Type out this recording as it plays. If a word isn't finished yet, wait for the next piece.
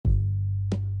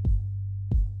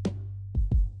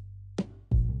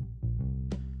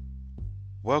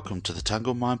Welcome to the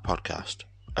Tangled Mind podcast,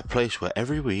 a place where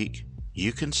every week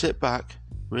you can sit back,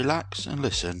 relax, and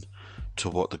listen to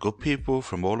what the good people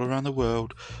from all around the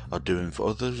world are doing for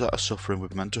others that are suffering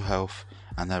with mental health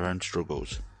and their own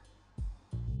struggles.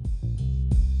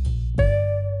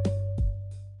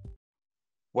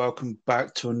 Welcome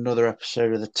back to another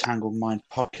episode of the Tangled Mind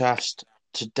podcast.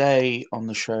 Today on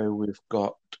the show we've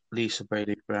got Lisa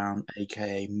Brady-Brown,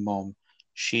 aka Mom.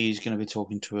 She's going to be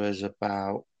talking to us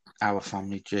about our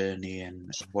family journey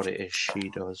and what it is she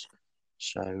does.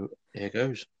 So here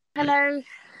goes. Hello,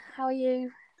 how are you?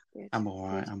 Good. I'm all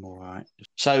right.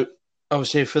 So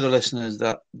obviously for the listeners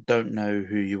that don't know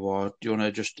who you are, do you want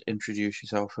to just introduce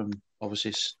yourself and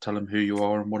obviously tell them who you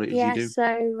are and what it is you do?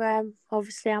 So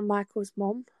obviously I'm Michael's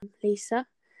mom, Lisa,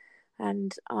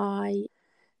 and I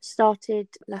started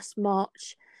last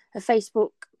March a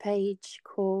Facebook page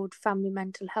called Family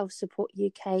Mental Health Support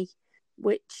UK,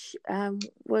 which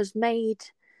was made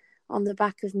on the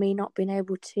back of me not being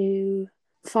able to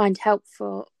find help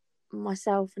for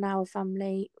myself and our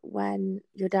family when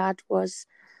your dad was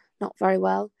not very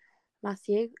well,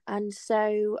 Matthew. And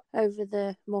so over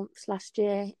the months last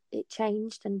year, it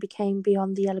changed and became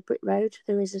Beyond the Yellow Brick Road.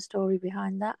 There is a story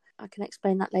behind that. I can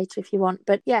explain that later if you want.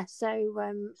 But yeah,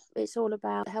 so it's all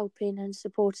about helping and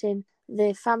supporting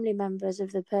the family members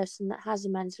of the person that has a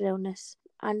mental illness.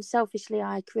 And selfishly,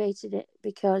 I created it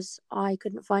because I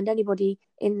couldn't find anybody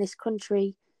in this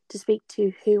country to speak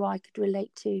to who I could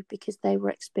relate to because they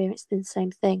were experiencing the same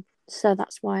thing. So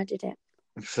that's why I did it.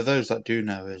 For those that do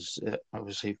know, is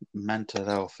obviously mental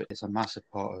health is a massive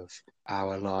part of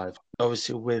our lives.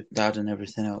 Obviously with Dad and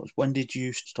everything else, when did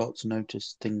you start to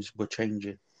notice things were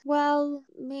changing? Well,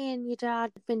 me and your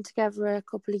dad have been together a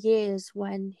couple of years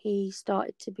when he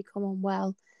started to become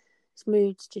unwell. His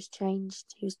moods just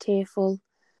changed. He was tearful.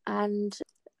 And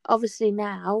obviously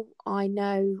now I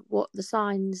know what the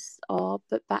signs are,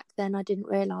 but back then I didn't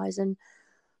realise. And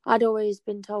I'd always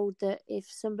been told that if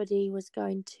somebody was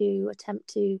going to attempt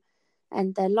to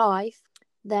end their life,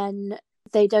 then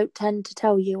they don't tend to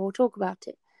tell you or talk about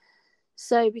it.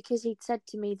 So because he'd said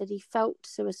to me that he felt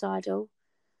suicidal,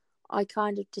 I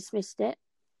kind of dismissed it.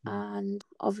 And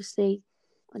obviously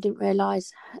I didn't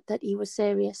realise that he was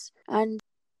serious. And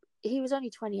he was only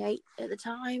 28 at the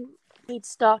time. He'd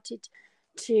started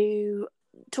to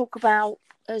talk about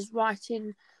us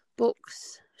writing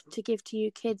books to give to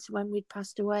you kids when we'd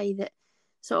passed away, that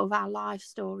sort of our life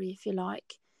story, if you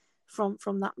like, from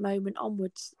that moment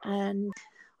onwards. And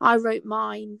I wrote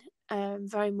mine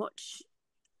very much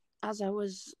as I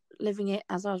was living it,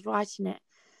 as I was writing it.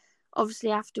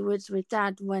 Obviously afterwards with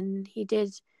Dad, when he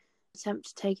did attempt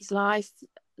to take his life,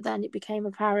 then it became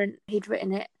apparent he'd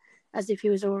written it as if he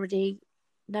was already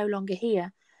no longer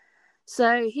here.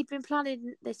 So he'd been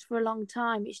planning this for a long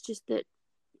time. It's just that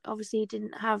obviously he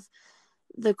didn't have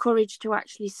the courage to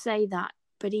actually say that,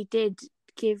 but he did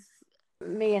give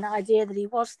me an idea that he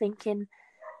was thinking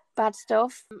bad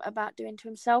stuff about doing to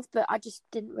himself, but I just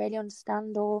didn't really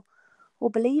understand or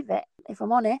believe it, if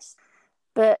I'm honest.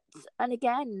 And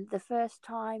again, the first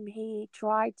time he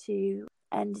tried to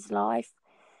end his life,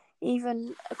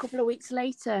 even a couple of weeks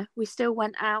later, we still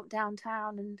went out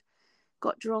downtown and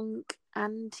got drunk,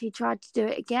 and he tried to do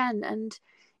it again. And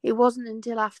it wasn't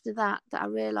until after that I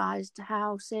realised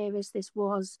how serious this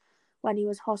was when he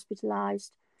was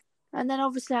hospitalised. And then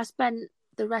obviously I spent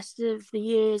the rest of the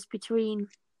years between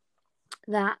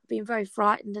that being very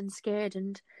frightened and scared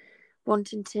and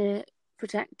wanting to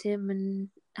protect him and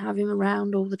have him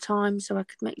around all the time so I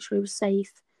could make sure he was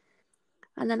safe.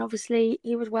 And then obviously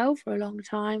he was well for a long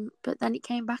time, but then it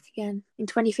came back again in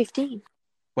 2015.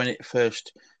 When it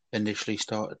first initially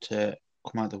started to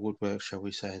come out of the woodwork, shall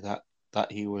we say,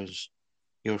 that you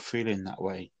were feeling that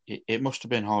way, it must have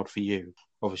been hard for you,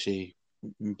 obviously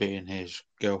being his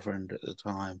girlfriend at the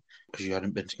time, because you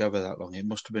hadn't been together that long. It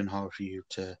must have been hard for you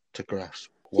to grasp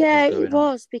what was going on. Yeah, it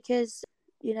was, because,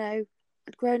 you know,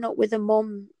 I'd grown up with a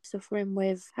mum suffering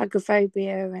with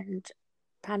agoraphobia and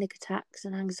panic attacks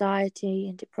and anxiety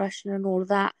and depression and all of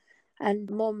that. And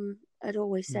Mum had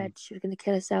always said she was going to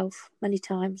kill herself many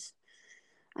times,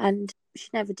 and she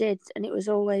never did. And it was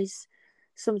always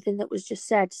something that was just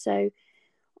said. So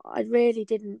I really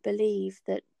didn't believe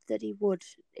that he would,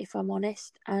 if I'm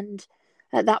honest. And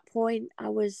at that point, I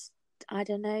was, I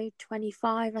don't know,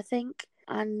 25, I think.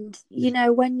 And, you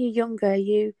know, when you're younger,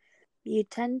 you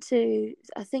tend to,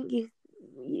 I think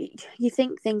you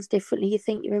think things differently. You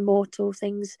think you're immortal.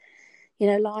 Things, you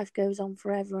know, life goes on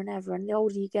forever and ever. And the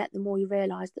older you get, the more you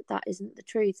realise that isn't the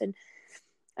truth. And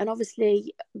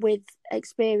obviously, with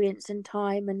experience and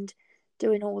time and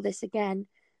doing all this again,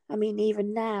 I mean,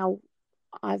 even now,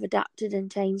 I've adapted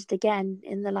and changed again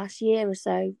in the last year or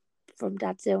so from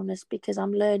Dad's illness, because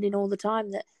I'm learning all the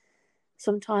time that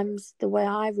sometimes the way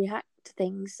I react to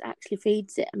things actually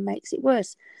feeds it and makes it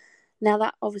worse. Now,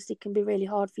 that obviously can be really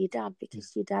hard for your dad,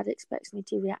 because your dad expects me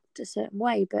to react a certain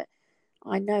way, but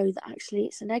I know that actually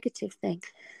it's a negative thing.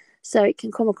 So it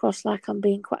can come across like I'm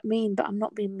being quite mean, but I'm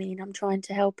not being mean. I'm trying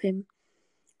to help him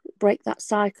break that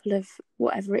cycle of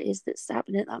whatever it is that's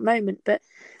happening at that moment. But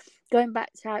going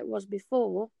back to how it was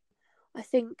before, I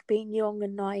think being young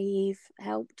and naive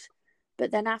helped. But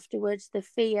then afterwards, the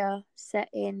fear set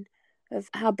in of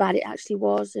how bad it actually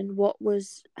was and what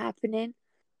was happening.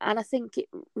 And I think it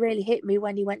really hit me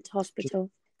when he went to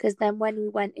hospital. Because then when we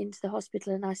went into the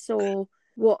hospital and I saw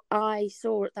what I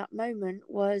saw at that moment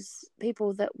was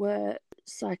people that were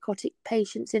psychotic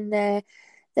patients in there.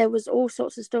 There was all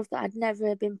sorts of stuff that I'd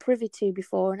never been privy to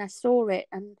before, and I saw it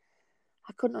and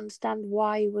I couldn't understand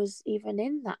why he was even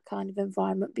in that kind of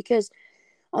environment, because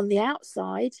on the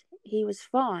outside he was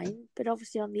fine, but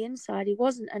obviously on the inside he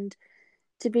wasn't. And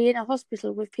to be in a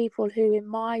hospital with people who in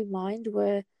my mind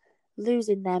were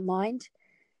losing their mind,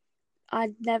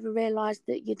 I'd never realised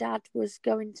that your dad was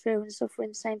going through and suffering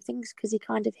the same things, because he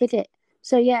kind of hid it.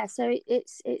 So yeah, so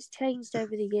it's changed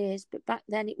over the years, but back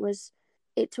then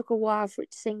it took a while for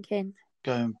it to sink in.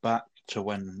 Going back to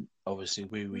when obviously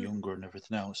we were younger and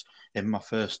everything else, in my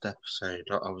first episode,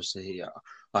 obviously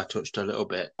I touched a little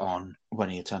bit on when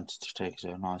he attempted to take his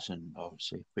own life, and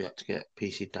obviously we had to get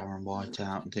PC Darren White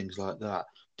out and things like that.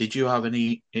 Did you have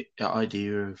any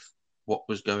idea of what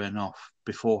was going off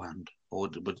beforehand, or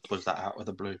was that out of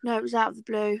the blue? No, it was out of the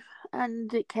blue,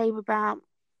 and it came about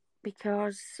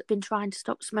because I've been trying to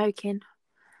stop smoking,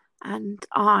 and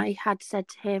I had said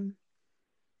to him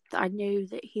that I knew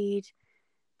that he'd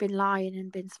been lying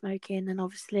and been smoking, and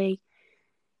obviously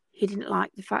he didn't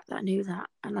like the fact that I knew that,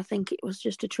 and I think it was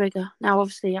just a trigger. Now,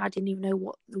 obviously, I didn't even know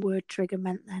what the word trigger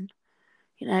meant then.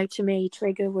 You know, to me,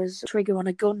 trigger was a trigger on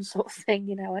a gun sort of thing,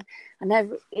 you know, and I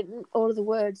never, all of the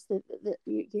words that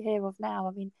you hear of now,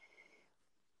 I mean,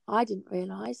 I didn't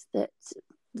realise that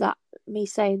me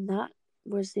saying that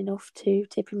was enough to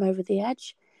tip him over the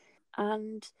edge.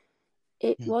 And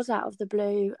it was out of the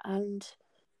blue, and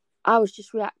I was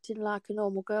just reacting like a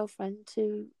normal girlfriend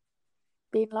to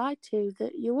being lied to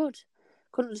that you would.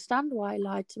 Couldn't understand why he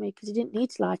lied to me, because he didn't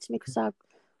need to lie to me, because I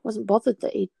wasn't bothered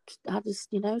that he'd had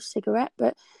a cigarette.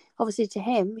 But obviously to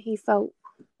him, he felt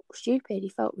stupid. He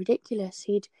felt ridiculous.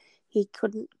 He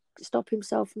couldn't stop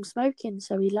himself from smoking,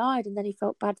 so he lied, and then he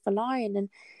felt bad for lying, and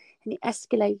it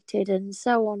escalated, and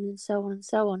so on and so on and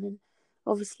so on. And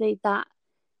obviously that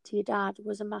to your dad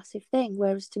was a massive thing,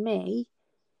 whereas to me,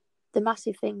 the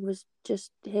massive thing was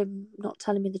just him not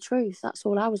telling me the truth. That's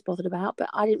all I was bothered about. But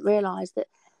I didn't realise that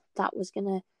that was going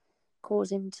to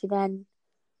cause him to then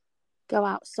go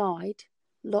outside,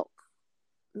 lock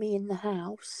me in the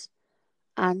house,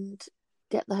 and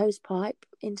get the hose pipe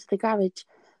into the garage.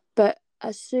 But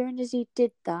as soon as he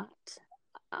did that,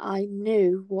 I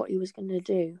knew what he was going to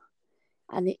do.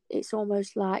 And it's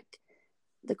almost like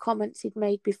the comments he'd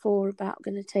made before about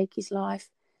going to take his life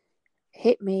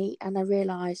hit me, and I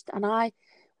realised. And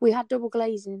we had double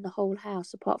glazing in the whole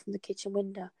house apart from the kitchen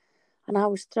window, and I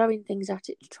was throwing things at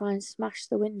it to try and smash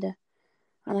the window,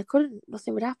 and I couldn't.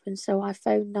 Nothing would happen. So I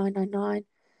phoned 999,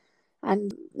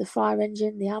 and the fire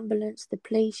engine, the ambulance, the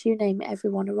police, you name it,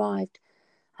 everyone arrived.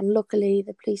 And luckily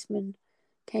the policeman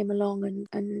came along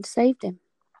and saved him,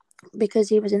 because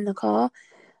he was in the car.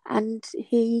 And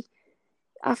he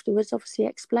afterwards obviously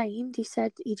explained, he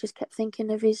said he just kept thinking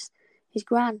of his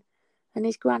gran, and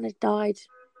his gran had died,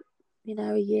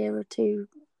 a year or two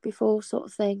before, sort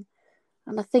of thing.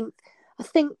 And I think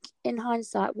in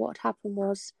hindsight what had happened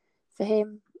was, for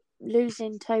him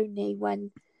losing Tony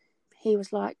when he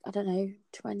was like, I don't know,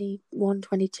 21,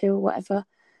 22 or whatever,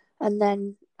 and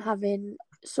then having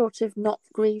sort of not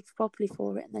grieved properly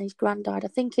for it, and then his gran died. I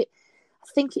think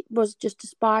it was just a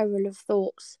spiral of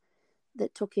thoughts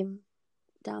that took him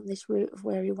down this route of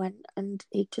where he went, and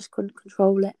he just couldn't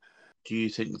control it. Do you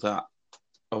think that,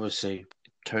 obviously,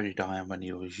 Tony dying when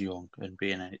he was young and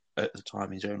being at the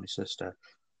time his only sister,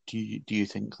 do you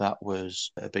think that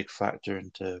was a big factor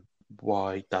into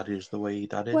why Dad is the way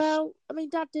Dad is? Well, I mean,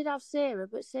 Dad did have Sarah,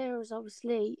 but Sarah was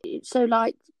obviously, so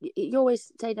like you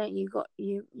always say, don't you, got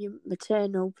your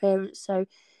maternal parents. So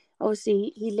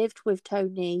obviously he lived with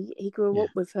Tony. He grew up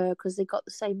with her because they got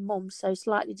the same mum. So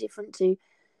slightly different to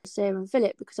Sarah and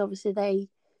Philip, because obviously they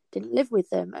didn't live with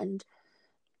them, and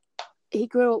he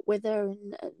grew up with her.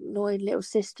 And annoying little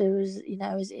sister was,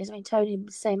 I mean, Tony was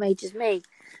the same age as me,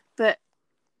 but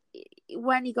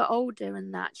when he got older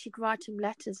and that, she'd write him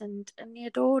letters, and he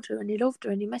adored her and he loved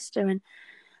her and he missed her. And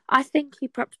I think he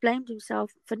perhaps blamed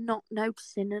himself for not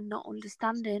noticing and not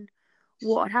understanding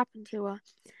what had happened to her.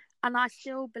 And I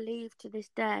still believe to this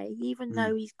day, even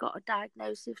though he's got a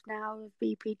diagnosis now of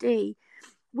BPD,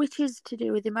 which is to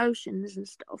do with emotions and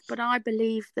stuff, but I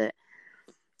believe that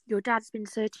your dad's been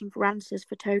searching for answers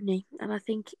for Tony. And I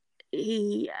think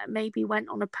he maybe went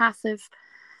on a path of,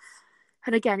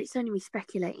 and again, it's only me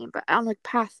speculating, but on a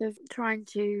path of trying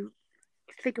to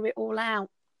figure it all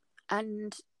out.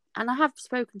 And I have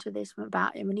spoken to this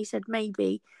about him, and he said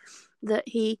maybe that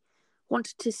he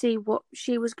wanted to see what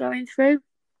she was going through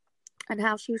and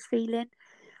how she was feeling.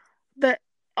 But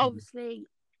obviously,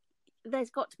 there's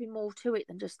got to be more to it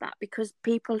than just that, because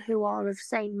people who are of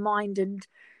sane mind and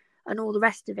all the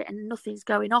rest of it, and nothing's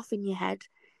going off in your head,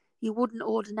 you wouldn't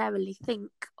ordinarily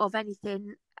think of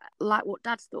anything like what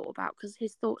Dad's thought about, because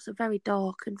his thoughts are very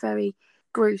dark and very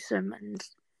gruesome. And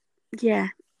yeah,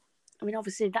 I mean,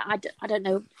 obviously that I don't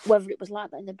know whether it was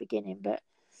like that in the beginning, but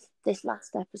this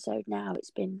last episode now,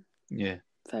 it's been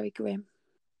very grim.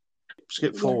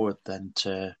 Skip forward then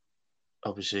to,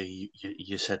 obviously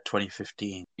you said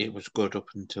 2015. It was good up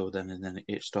until then, and then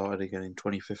it started again in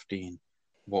 2015.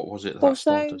 What was it that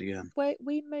started again?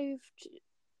 We moved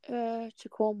to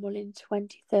Cornwall in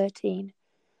 2013,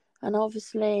 and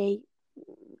obviously,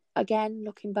 again,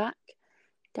 looking back,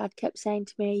 Dad kept saying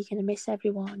to me, "You're going to miss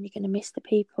everyone, you're going to miss the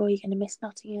people, you're going to miss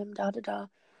Nottingham, da da da."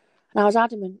 And I was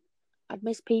adamant, I'd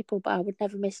miss people, but I would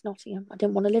never miss Nottingham. I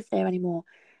didn't want to live there anymore.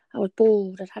 I was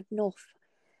bored, I'd had enough.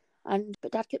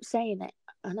 But Dad kept saying it,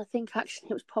 and I think actually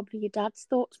it was probably your dad's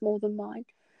thoughts more than mine,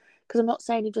 because I'm not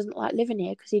saying he doesn't like living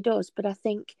here, because he does, but I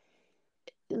think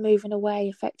moving away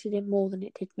affected him more than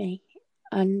it did me.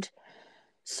 And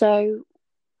so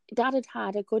Dad had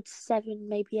had a good 7,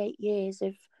 maybe 8 years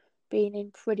of being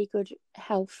in pretty good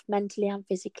health, mentally and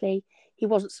physically. He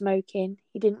wasn't smoking.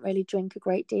 He didn't really drink a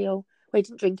great deal. Well, he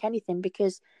didn't drink anything,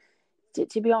 because,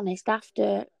 to be honest,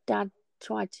 after Dad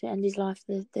tried to end his life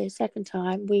the second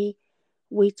time, we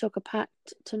took a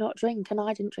pact to not drink, and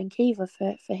I didn't drink either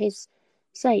for his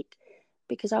sake,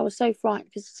 because I was so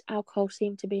frightened, because alcohol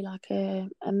seemed to be like a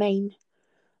main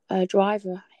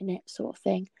driver in it, sort of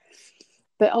thing.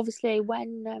 But obviously,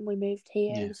 when we moved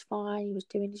here, he was fine. He was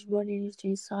doing his running, he was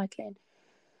doing his cycling.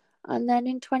 And then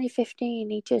in 2015,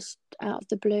 he just, out of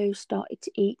the blue, started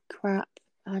to eat crap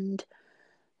and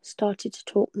started to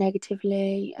talk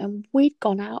negatively. And we'd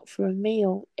gone out for a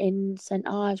meal in St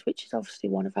Ives, which is obviously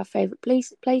one of our favourite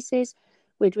places.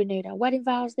 We'd renewed our wedding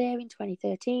vows there in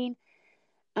 2013.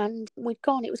 And we'd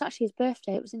gone, it was actually his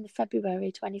birthday, it was in the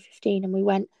February 2015, and we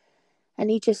went, and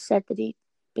he just said that he'd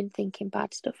been thinking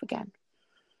bad stuff again.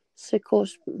 So, of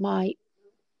course, my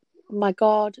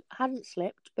guard hadn't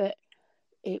slipped, but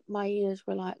my ears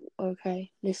were like,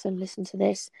 okay, listen to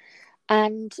this.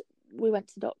 And we went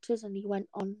to the doctors, and he went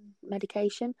on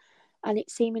medication, and it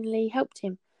seemingly helped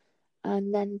him.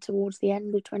 And then towards the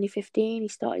end of 2015, he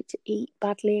started to eat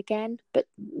badly again, but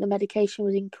the medication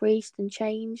was increased and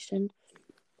changed. And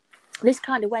this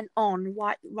kind of went on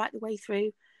right the way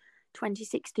through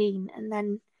 2016. And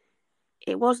then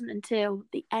it wasn't until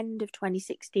the end of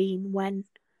 2016 when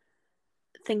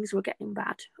things were getting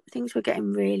bad. Things were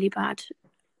getting really bad.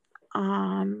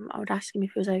 I would ask him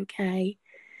if he was okay,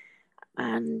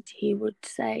 and he would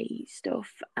say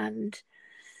stuff. And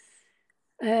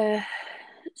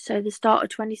so the start of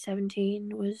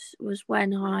 2017 was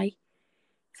when I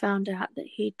found out that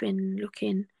he'd been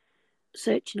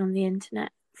searching on the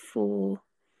internet for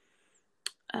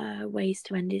ways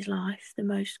to end his life the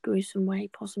most gruesome way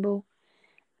possible.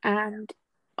 And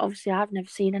obviously I've never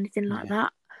seen anything like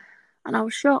that, and I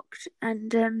was shocked.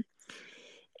 And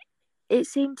it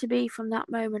seemed to be from that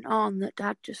moment on that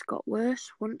Dad just got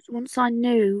worse. Once I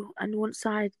knew, and once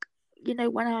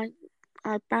when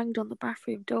I banged on the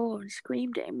bathroom door and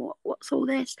screamed at him, what's all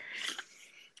this?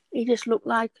 He just looked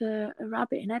like a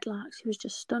rabbit in headlights. He was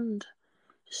just stunned,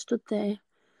 just stood there.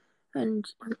 And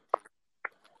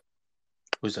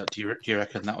was that? Do you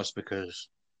reckon that was because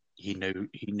he knew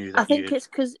that? I think it's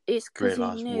because he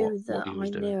knew that I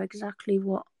knew exactly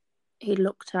what he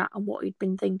looked at and what he'd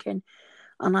been thinking,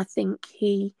 and I think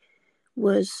he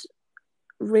was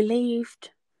relieved,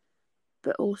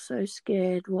 but also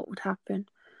scared what would happen.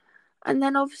 And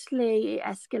then obviously it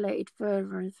escalated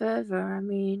further and further. I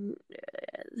mean,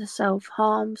 the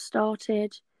self-harm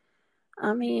started.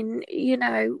 I mean,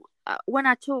 when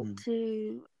I talk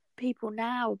to people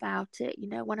now about it,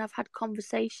 when I've had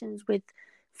conversations with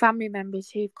family members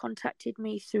who've contacted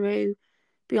me through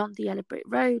Beyond the Yellow Brick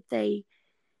Road, they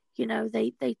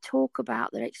talk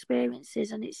about their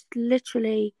experiences, and it's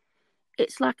literally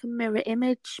it's like a mirror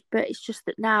image, but it's just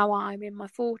that now I'm in my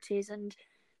 40s and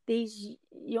these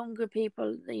younger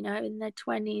people, you know, in their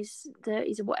 20s,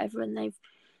 30s or whatever, and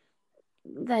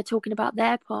they're talking about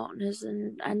their partners,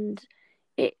 and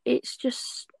it's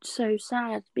just so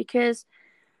sad, because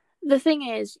the thing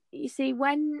is, you see,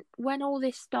 when all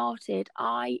this started,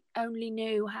 I only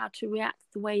knew how to react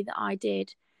the way that I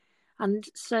did, and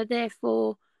so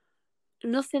therefore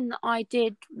nothing that I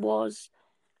did was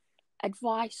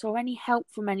advice or any help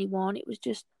from anyone. It was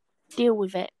just deal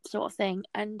with it sort of thing.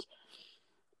 And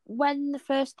when the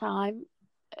first time,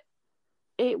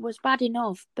 it was bad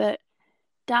enough, but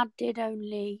Dad did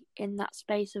only, in that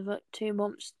space of 2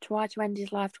 months, try to end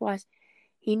his life twice.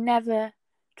 He never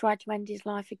tried to end his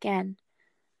life again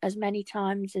as many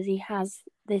times as he has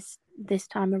this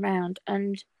time around.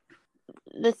 And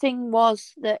the thing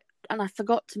was that, and I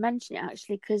forgot to mention it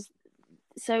actually, because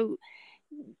so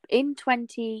in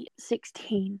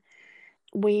 2016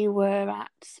 we were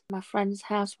at my friend's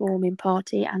housewarming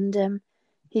party, and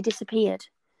he disappeared,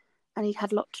 and he'd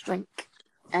had a lot to drink,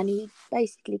 and he'd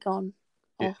basically gone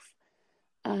off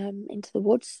into the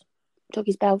woods, took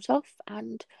his belt off,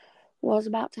 and was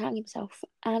about to hang himself.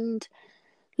 And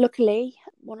luckily,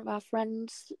 one of our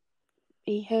friends,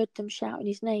 he heard them shouting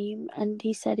his name, and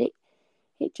he said it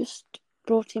just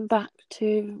brought him back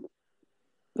to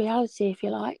reality, if you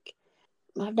like.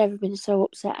 I've never been so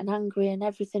upset and angry and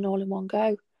everything all in one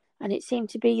go. And it seemed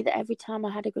to be that every time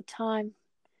I had a good time,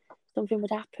 something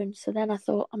would happen. So then I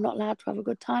thought, I'm not allowed to have a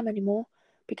good time anymore,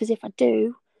 because if I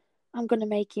do, I'm going to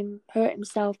make him hurt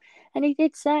himself. And he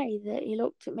did say that he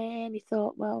looked at me and he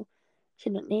thought, well, she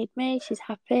doesn't need me. She's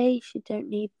happy. She don't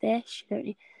need this. She don't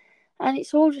need... And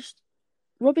it's all just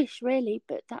rubbish, really.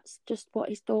 But that's just what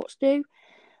his thoughts do.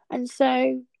 And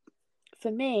so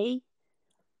for me,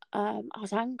 I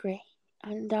was angry.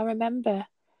 And I remember,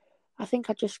 I think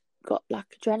I just got like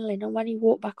adrenaline. And when he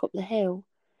walked back up the hill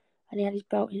and he had his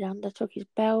belt in his hand, I took his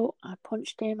belt, I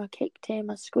punched him, I kicked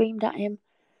him, I screamed at him.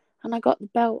 And I got the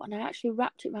belt and I actually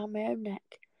wrapped it around my own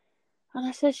neck. And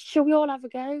I said, shall we all have a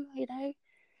go, you know?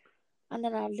 And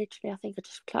then I think I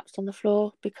just collapsed on the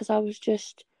floor, because I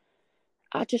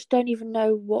just don't even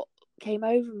know what came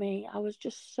over me. I was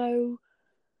just so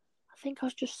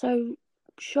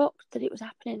shocked that it was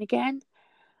happening again.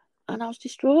 And I was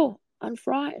distraught and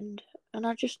frightened. And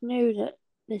I just knew that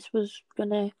this was going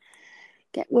to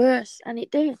get worse. And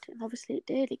it did. And obviously it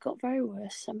did. It got very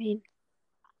worse. I mean,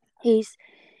 he's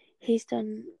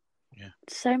done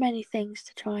so many things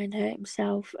to try and hurt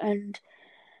himself. And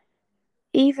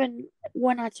even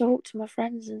when I talk to my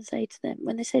friends and say to them,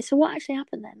 when they say, so what actually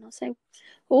happened then? I'll say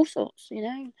all sorts, you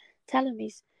know, tell them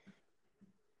he's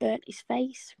burnt his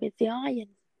face with the iron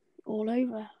all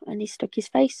over, and he stuck his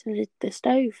face in the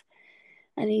stove,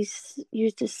 and he's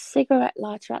used a cigarette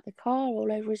lighter at the car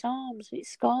all over his arms, and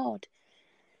it's scarred.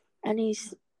 And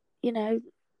he's, you know,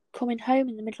 coming home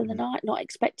in the middle of the night, not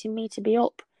expecting me to be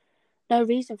up. No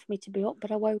reason for me to be up,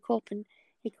 but I woke up and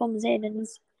he comes in and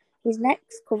his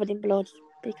neck's covered in blood,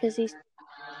 because he's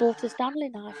bought a Stanley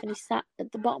knife and he sat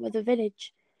at the bottom of the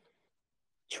village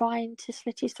trying to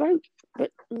slit his throat, but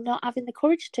not having the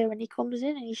courage to. And he comes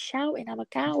in and he's shouting, "I'm a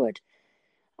coward."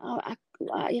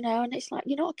 You know, and it's like,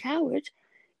 you're not a coward,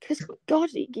 because God,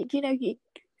 you know,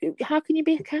 how can you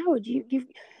be a coward? You're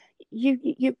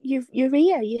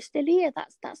here. You're still here.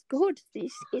 That's good.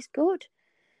 It's good.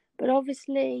 But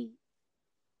obviously,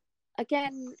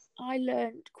 again, I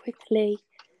learned quickly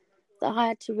that I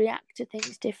had to react to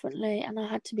things differently, and I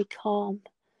had to be calm.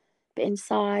 But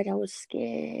inside, I was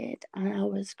scared and I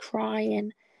was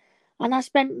crying. And I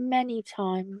spent many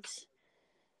times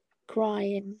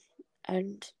crying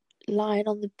and lying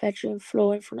on the bedroom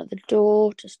floor in front of the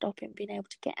door to stop him being able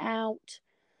to get out,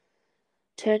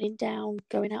 turning down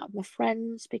going out with my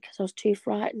friends because I was too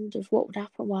frightened of what would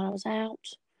happen while I was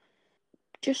out.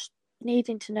 Just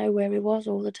needing to know where he was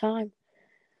all the time,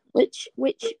 which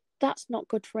that's not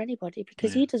good for anybody,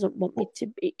 because he doesn't want me to.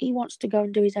 He wants to go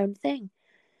and do his own thing.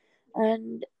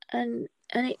 And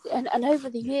over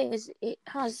the years, it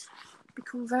has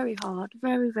become very hard,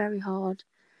 very, very hard.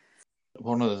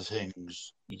 One of the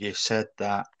things you said,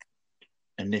 that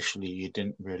initially you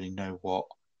didn't really know what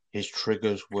his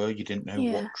triggers were. You didn't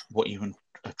know what even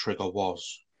a trigger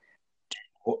was.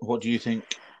 What do you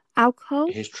think alcohol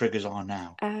his triggers are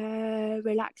now?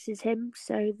 Relaxes him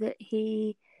so that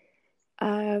he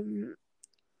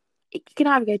it can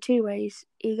either go two ways.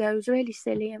 He goes really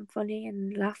silly and funny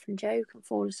and laugh and joke and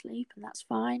fall asleep, and that's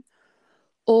fine.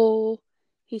 Or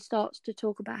he starts to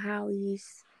talk about how he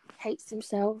hates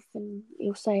himself, and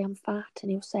he'll say, I'm fat,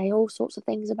 and he'll say all sorts of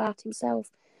things about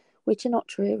himself, which are not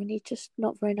true, and he's just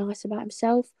not very nice about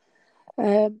himself.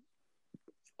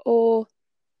 Or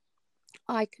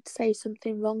I could say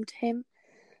something wrong to him.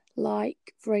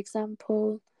 Like, for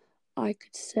example, I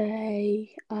could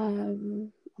say,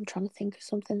 I'm trying to think of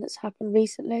something that's happened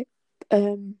recently.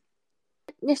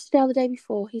 Yesterday or the day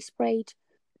before, he sprayed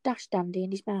Dash Dandy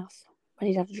in his mouth when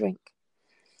he'd had a drink.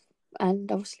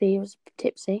 And obviously he was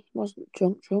tipsy. He wasn't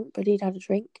drunk, but he'd had a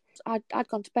drink. I'd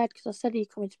gone to bed because I said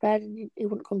he'd come into bed and he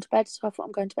wouldn't come to bed, so I thought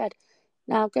I'm going to bed.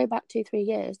 Now, go back 2-3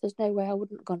 years, there's no way I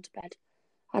wouldn't have gone to bed.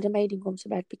 I'd have made him come to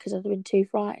bed because I'd have been too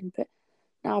frightened. But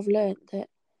now I've learned that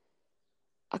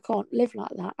I can't live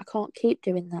like that. I can't keep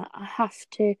doing that. I have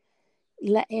to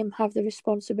let him have the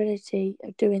responsibility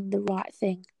of doing the right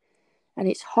thing. And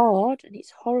it's hard and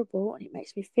it's horrible and it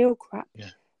makes me feel crap,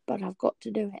 but I've got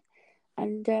to do it.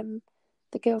 And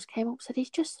the girls came up and said, he's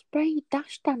just sprayed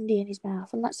Dash Dandy in his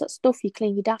mouth, and that's that stuff you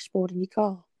clean your dashboard in your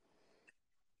car.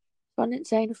 So I didn't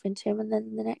say anything to him, and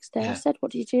then the next day I said,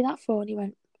 what did you do that for? And he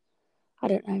went, I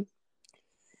don't know. And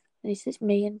he says,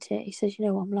 me, and he says, you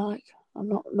know what I'm like? I'm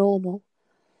not normal.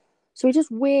 So he does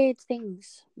weird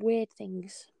things.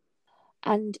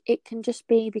 And it can just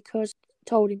be because I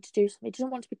told him to do something. He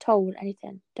doesn't want to be told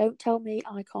anything. Don't tell me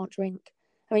I can't drink.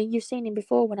 I mean, you've seen him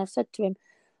before when I've said to him,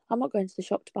 I'm not going to the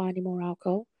shop to buy any more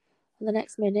alcohol. And the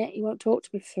next minute, he won't talk to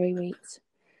me for 3 weeks.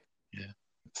 Yeah.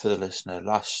 For the listener,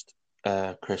 last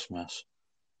Christmas,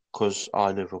 because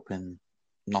I live up in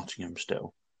Nottingham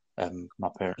still, my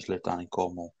parents live down in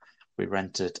Cornwall. We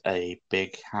rented a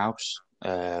big house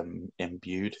in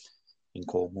Bude in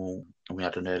Cornwall, and we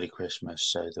had an early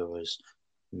Christmas. So there was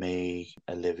me,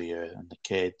 Olivia, and the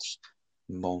kids,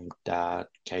 Mum, Dad,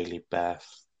 Kaylee, Beth,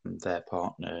 and their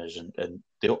partners, and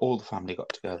all the family got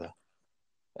together.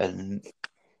 And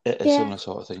a similar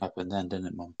sort of thing happened then, didn't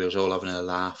it, Mum? We was all having a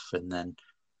laugh, and then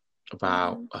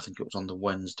I think it was on the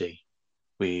Wednesday,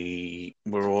 we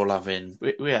were all having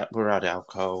we had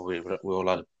alcohol. We all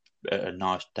had a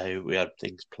nice day. We had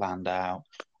things planned out.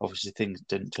 Obviously, things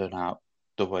didn't turn out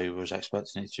the way we was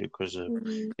expecting it to because of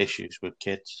issues with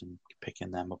kids and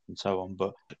picking them up and so on.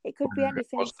 But it could be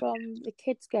anything from the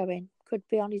kids going. Could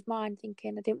be on his mind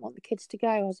thinking, I didn't want the kids to go.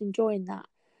 I was enjoying that.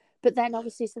 But then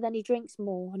obviously, so then he drinks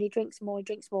more and he drinks more.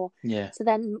 Yeah. So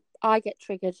then I get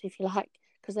triggered, if you like,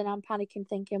 because then I'm panicking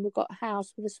thinking we've got a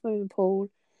house with a swimming pool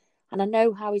and I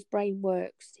know how his brain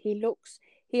works.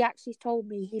 He actually told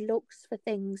me he looks for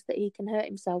things that he can hurt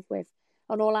himself with.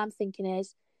 And all I'm thinking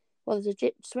is, well, there's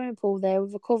a swimming pool there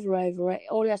with a cover over it.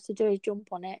 All he has to do is jump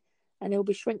on it and he'll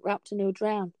be shrink wrapped and he'll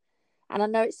drown. And I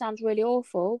know it sounds really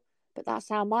awful, but that's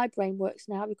how my brain works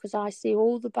now because I see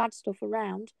all the bad stuff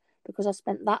around because I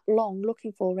spent that long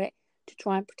looking for it to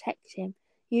try and protect him.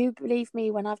 You believe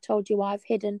me when I've told you I've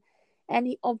hidden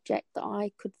any object that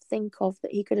I could think of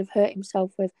that he could have hurt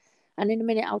himself with. And in a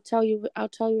minute I'll tell you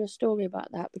a story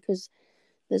about that because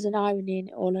there's an irony in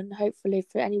it all, and hopefully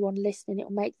for anyone listening it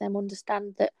will make them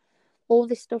understand that all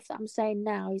this stuff that I'm saying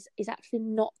now is actually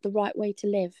not the right way to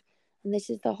live. And this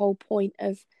is the whole point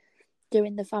of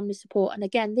doing the family support. And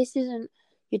again, this isn't,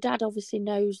 your dad obviously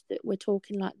knows that we're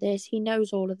talking like this. He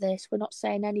knows all of this. We're not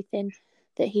saying anything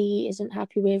that he isn't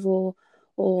happy with or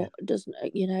doesn't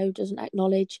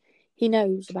acknowledge. He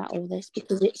knows about all this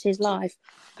because it's his life.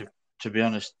 To be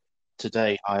honest,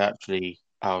 today I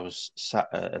was sat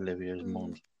at Olivia's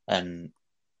mum's and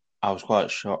I was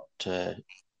quite shocked to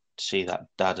see that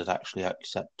Dad had actually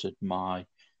accepted my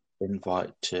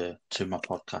invite to my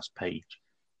podcast page,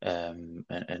 and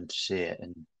to see it,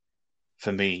 and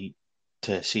for me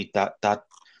to see that Dad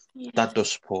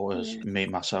does support us, me,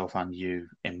 myself, and you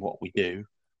in what we do,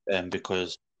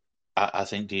 because I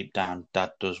think deep down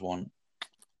Dad does want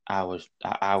our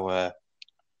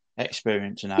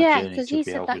experience and our journey to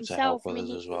be able to help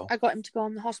others as well. I got him to go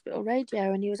on the hospital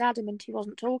radio, and he was adamant he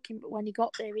wasn't talking, but when he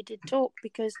got there, he did talk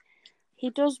because he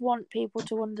does want people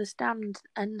to understand.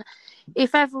 And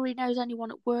if ever he knows anyone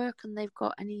at work and they've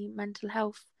got any mental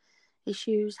health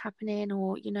issues happening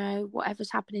or,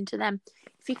 whatever's happening to them,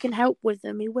 if he can help with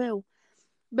them, he will.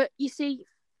 But you see,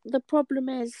 the problem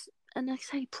is, and I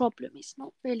say problem, it's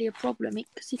not really a problem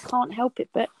because he can't help it,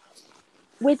 but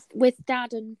with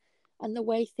Dad and the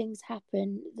way things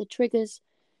happen, the triggers,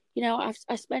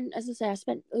 I spent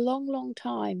a long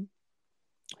time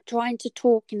trying to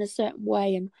talk in a certain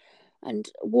way and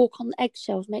walk on the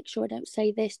eggshells, make sure I don't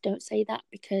say this, don't say that,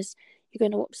 because you're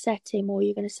going to upset him or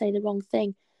you're going to say the wrong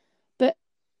thing. But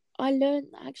I learned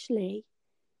that actually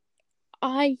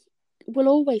I will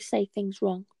always say things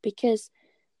wrong because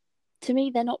to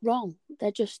me they're not wrong.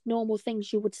 They're just normal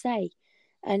things you would say.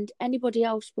 And anybody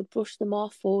else would brush them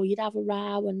off or you'd have a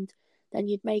row and then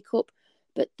you'd make up.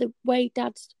 But the way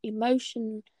Dad's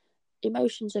emotions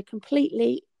are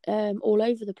completely all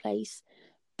over the place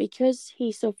because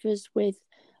he suffers with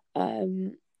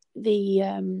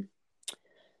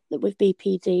with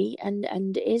BPD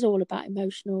and it is all about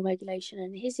emotional regulation,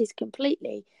 and his is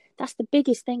completely, that's the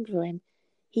biggest thing for him.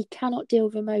 He cannot deal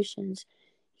with emotions.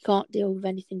 He can't deal with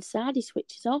anything sad. He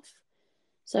switches off.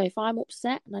 So if I'm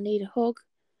upset and I need a hug,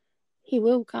 he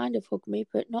will kind of hug me,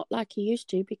 but not like he used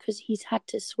to because he's had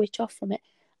to switch off from it.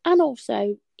 And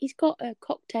also, he's got a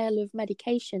cocktail of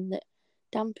medication that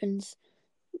dampens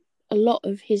a lot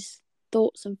of his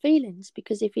thoughts and feelings,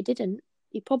 because if he didn't,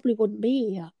 he probably wouldn't be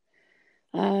here.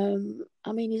 I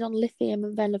mean, he's on lithium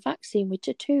and venlafaxine, which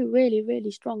are two really,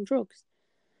 really strong drugs.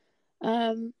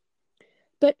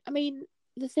 But I mean,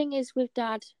 the thing is with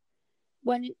Dad,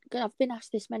 when I've been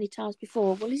asked this many times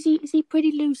before, well, is he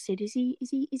pretty lucid? Is he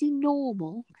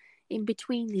normal in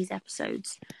between these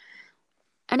episodes?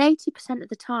 And 80% of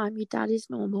the time, your dad is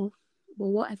normal.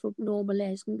 Well, whatever normal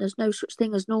is, and there's no such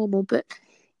thing as normal, but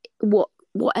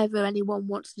whatever anyone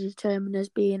wants to determine as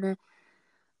being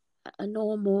a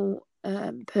normal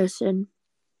person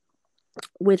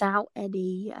without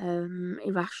any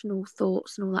irrational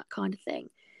thoughts and all that kind of thing,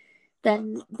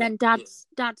 then dad's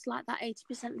like that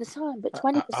 80% of the time, but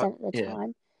 20% of the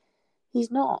time he's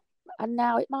not. And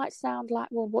now it might sound like,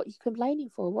 well, what are you complaining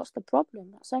for? What's the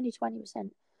problem? That's only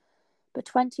 20%. But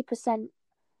 20%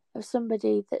 of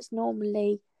somebody that's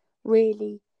normally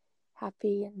really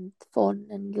happy and fun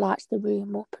and lights the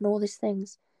room up and all these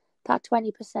things, that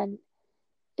 20%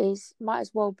 might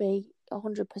as well be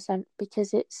 100%,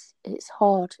 because it's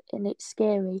hard and it's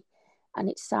scary and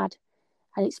it's sad,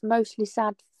 and it's mostly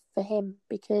sad for him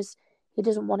because he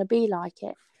doesn't want to be like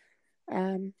it.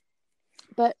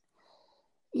 But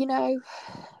you know,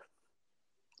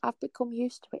 I've become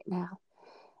used to it now,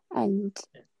 and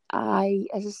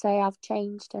as I say, I've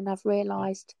changed and I've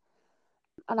realised.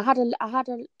 And I had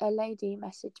a lady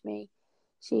message me.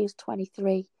 She was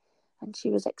 23, and she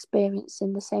was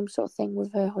experiencing the same sort of thing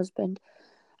with her husband.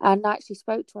 And I actually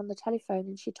spoke to her on the telephone,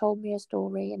 and she told me a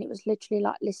story, and it was literally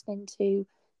like listening to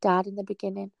Dad in the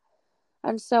beginning.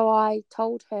 And so I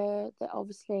told her that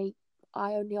obviously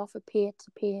I only offer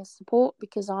peer-to-peer support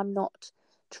because I'm not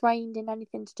trained in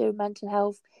anything to do with mental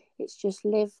health. It's just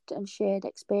lived and shared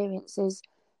experiences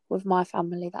with my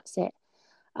family. That's it.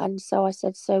 And so I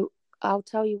said, so I'll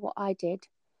tell you what I did,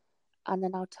 and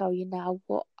then I'll tell you now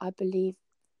what I believe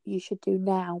you should do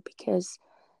now, because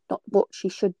not what she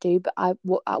should do, but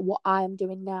what I am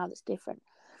doing now that's different.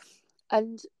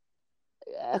 And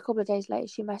a couple of days later,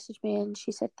 she messaged me and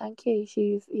she said, "Thank you.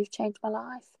 You've changed my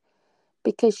life,"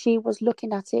 because she was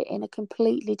looking at it in a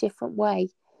completely different way.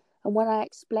 And when I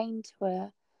explained to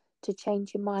her to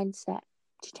change your mindset,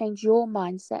 to change your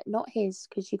mindset, not his,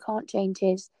 because you can't change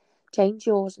his, change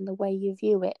yours and the way you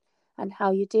view it and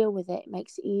how you deal with it,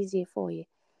 makes it easier for you.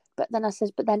 But then I says,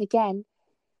 but then again,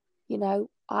 you know,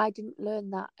 I didn't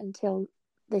learn that until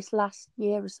this last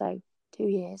year or so, 2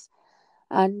 years.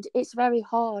 And it's very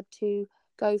hard to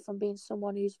go from being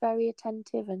someone who's very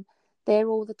attentive and there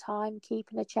all the time,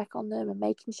 keeping a check on them and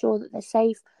making sure that they're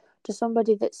safe, to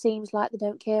somebody that seems like they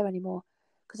don't care anymore.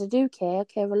 Because I do care, I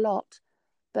care a lot.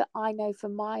 But I know for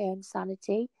my own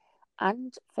sanity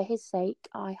and for his sake,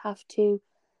 I have to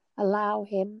allow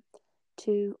him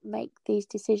to make these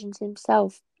decisions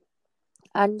himself.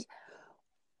 And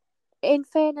in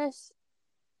fairness,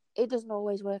 it doesn't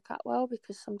always work out well,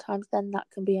 because sometimes then that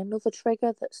can be another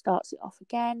trigger that starts it off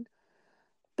again.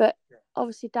 But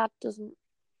obviously Dad doesn't,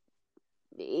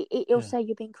 he'll say,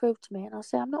 "You're being cruel to me," and I'll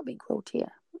say, "I'm not being cruel to you.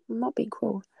 I'm not being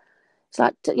cruel." It's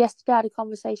like yesterday I had a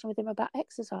conversation with him about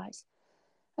exercise,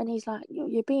 and he's like,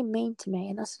 "You're being mean to me,"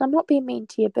 and I said, "I'm not being mean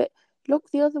to you, but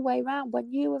look the other way around.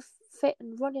 When you were fit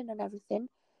and running and everything,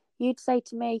 you'd say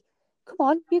to me, 'Come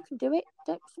on, you can do it.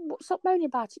 Don't stop moaning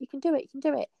about it. You can do it. You can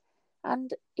do it.'"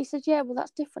 And he said, "Yeah, well,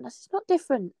 that's different." I said, "It's not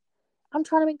different. I'm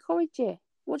trying to encourage you.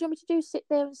 What do you want me to do? Sit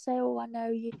there and say, 'Oh, I know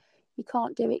you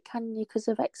can't do it, can you, because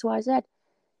of X, Y, Z?'"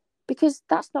 Because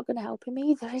that's not going to help him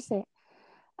either, is it?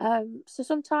 So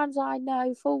sometimes I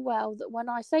know full well that when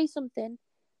I say something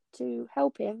to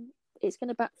help him, it's going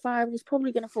to backfire and he's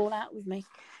probably going to fall out with me.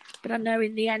 But I know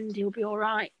in the end he'll be all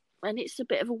right. And it's a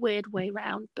bit of a weird way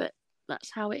round, but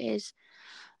that's how it is.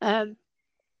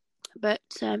 But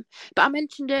I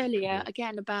mentioned earlier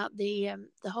again about the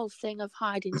whole thing of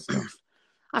hiding stuff.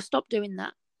 I stopped doing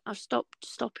that. I've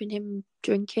stopping him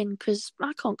drinking because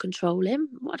I can't control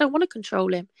him. I don't want to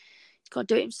control him. He's got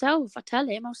to do it himself. I tell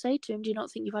him, I'll say to him, "Do you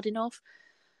not think you've had enough?"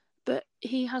 But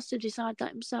he has to decide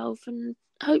that himself, and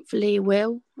hopefully he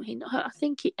will. I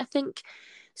think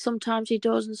sometimes he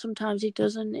does and sometimes he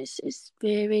doesn't. It's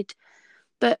varied.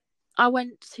 But I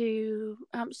went to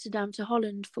Amsterdam, to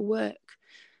Holland, for work,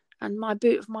 and my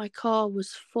boot of my car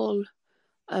was full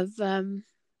of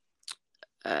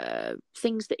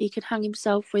things that he could hang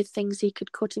himself with, things he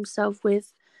could cut himself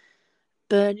with,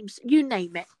 burn himself, you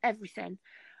name it, everything.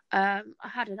 I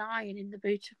had an iron in the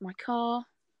boot of my car,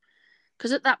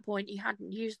 because at that point he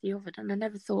hadn't used the oven, and I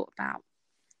never thought about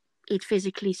he'd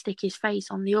physically stick his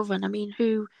face on the oven. I mean,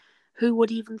 who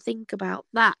would even think about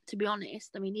that, to be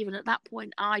honest? I mean, even at that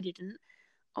point I didn't.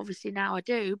 Obviously now I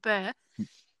do, but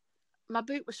my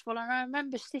boot was full, and I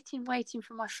remember sitting waiting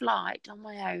for my flight on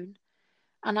my own,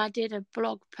 and I did a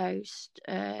blog post,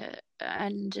 and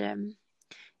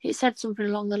it said something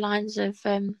along the lines of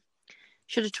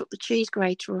should have took the cheese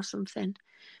grater or something,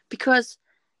 because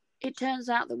it turns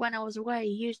out that when I was away,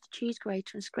 he used the cheese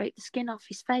grater and scraped the skin off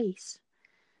his face.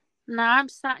 Now I'm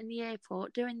sat in the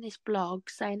airport doing this blog,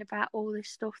 saying about all this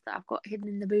stuff that I've got hidden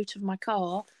in the boot of my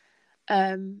car.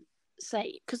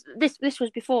 Because this was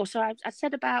before, so I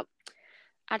said about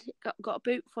I'd got a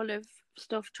boot full of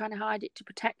stuff, trying to hide it to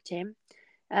protect him,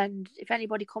 and if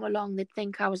anybody come along, they'd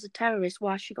think I was a terrorist.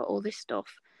 Why she got all this stuff?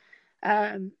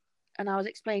 And I was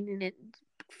explaining it,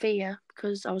 fear,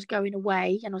 because I was going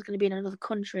away and I was going to be in another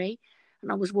country,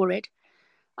 and I was worried.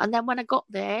 And then when I got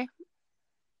there,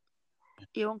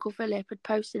 your Uncle Philip had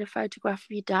posted a photograph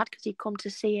of your dad because he'd come to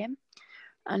see him,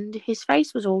 and his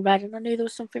face was all red, and I knew there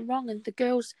was something wrong. And the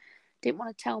girls didn't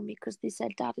want to tell me because they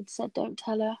said Dad had said don't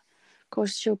tell her, of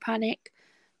course she'll panic.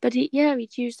 But he'd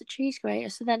used the cheese grater.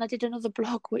 So then I did another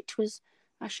blog, which was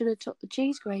I should have took the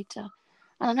cheese grater.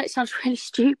 And I know it sounds really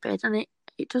stupid, and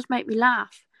it does make me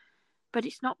laugh, but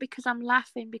it's not because I'm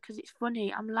laughing because it's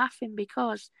funny. I'm laughing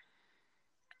because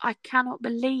I cannot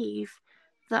believe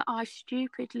that I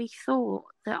stupidly thought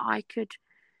that I could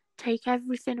take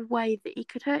everything away that he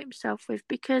could hurt himself with,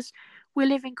 because we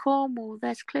live in Cornwall,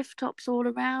 there's cliff tops all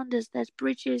around us, there's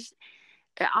bridges.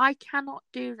 I cannot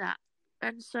do that.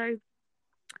 And so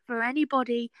for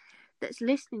anybody that's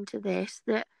listening to this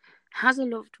that has a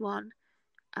loved one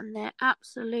and they're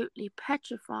absolutely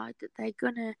petrified that they're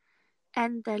going to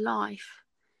end their life,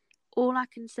 all I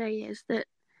can say is that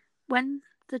when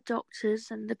the doctors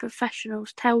and the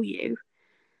professionals tell you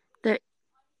that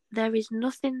there is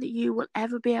nothing that you will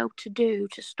ever be able to do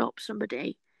to stop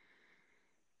somebody,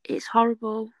 it's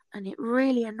horrible and it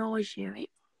really annoys you. It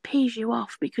pees you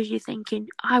off because you're thinking,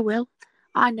 I will.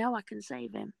 I know I can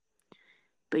save him.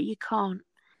 But you can't.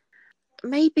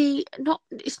 Maybe not.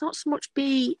 It's not so much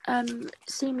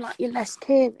seem like you're less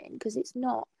caring, because it's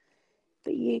not.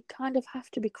 But you kind of have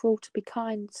to be cruel to be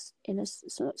kind in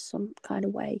some kind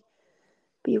of way.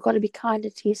 But you've got to be kinder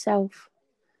to yourself.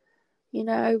 You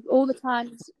know, all the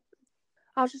times.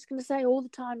 I was just going to say, all the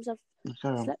times I've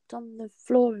slept on the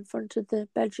floor in front of the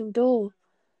bedroom door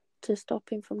to stop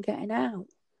him from getting out.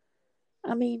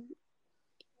 I mean,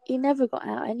 he never got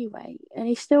out anyway, and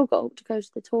he still got up to go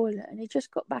to the toilet, and he just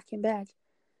got back in bed.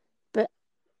 But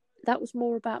that was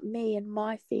more about me and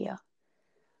my fear,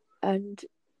 and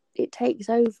it takes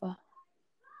over,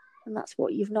 and that's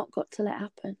what you've not got to let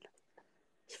happen.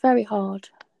 It's very hard.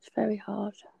 It's very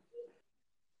hard.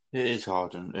 It is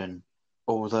hard, and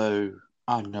although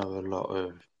I know a lot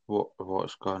of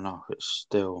what's going on, it's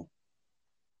still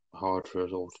hard for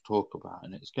us all to talk about,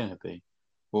 and it's going to be.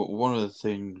 Well, one of the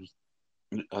things,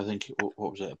 I think,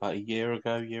 what was it, about a year and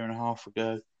a half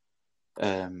ago?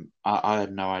 I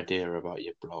had no idea about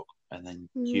your blog, and then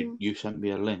you sent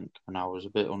me a link, and I was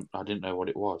I didn't know what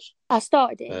it was. I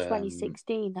started it in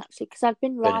 2016, actually, because I'd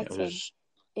been writing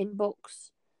in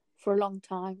books for a long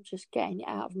time, just getting it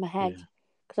out of my head,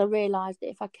 because I realised that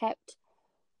if I kept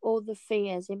all the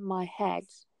fears in my head,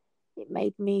 it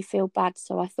made me feel bad.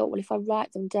 So I thought, well, if I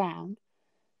write them down,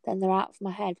 then they're out of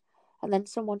my head. And then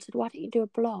someone said, why don't you do a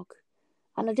blog?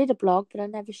 And I did a blog, but I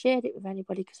never shared it with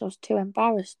anybody because I was too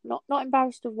embarrassed. Not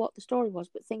embarrassed of what the story was,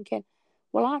 but thinking,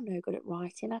 well, I'm no good at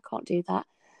writing. I can't do that.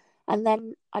 And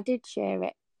then I did share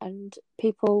it, and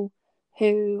people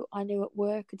who I knew at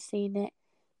work had seen it,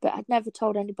 but I'd never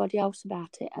told anybody else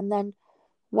about it. And then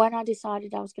when I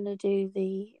decided I was going to do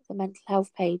the mental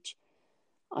health page,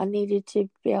 I needed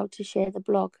to be able to share the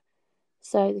blog.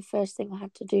 So the first thing I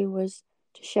had to do was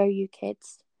to show you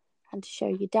kids and to show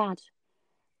your dad.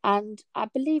 And I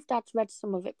believe Dad's read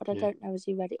some of it, but I don't know as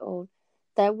he read it all.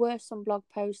 There were some blog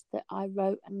posts that I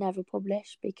wrote and never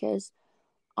published because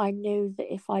I knew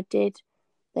that if I did,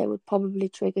 they would probably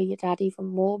trigger your dad even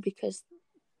more, because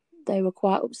they were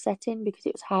quite upsetting, because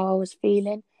it was how I was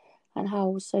feeling and how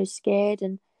I was so scared.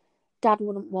 And Dad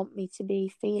wouldn't want me to be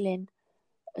feeling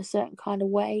a certain kind of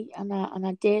way, and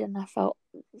I did, and I felt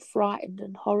frightened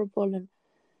and horrible, and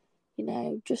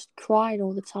just crying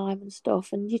all the time and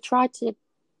stuff. And you try to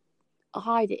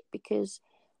hide it because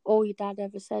all your dad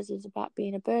ever says is about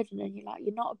being a burden. And you're like,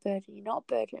 you're not a burden, you're not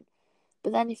a burden.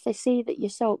 But then if they see that you're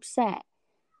so upset,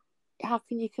 how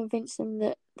can you convince them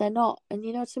that they're not? And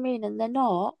you know what I mean? And they're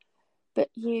not, but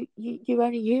you're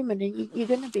only human and you're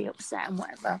going to be upset and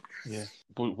whatever. Yeah.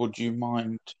 Would you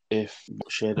mind if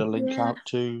shared a link Yeah. out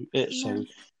to it so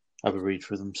have a read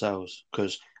for themselves?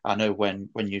 Because I know when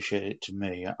you shared it to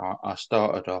me, I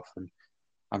started off, and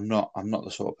I'm not the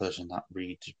sort of person that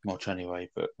reads much anyway.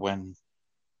 But when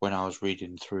I was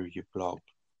reading through your blog,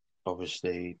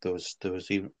 obviously there was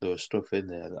stuff in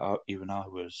there that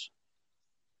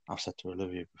I've said to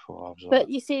Olivia before. I was like, But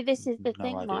you see, this is the no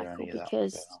thing, idea Michael, any of that was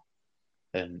because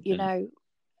going on.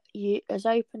 you, as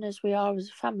open as we are as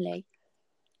a family,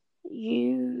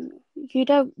 you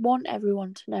don't want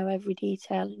everyone to know every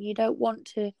detail, and you don't want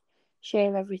to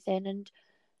share everything. And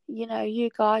you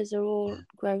guys are all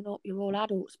grown up, you're all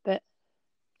adults, but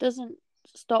doesn't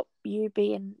stop you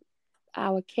being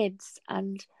our kids.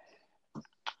 And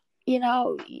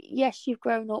yes, you've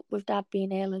grown up with dad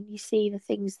being ill and you see the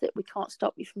things that we can't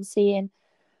stop you from seeing,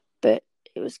 but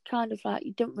it was kind of like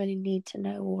you don't really need to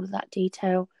know all of that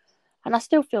detail. And I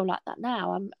still feel like that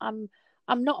now. I'm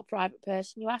not a private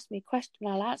person. You ask me a question,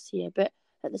 I'll answer you, but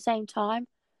at the same time,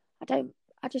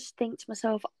 I just think to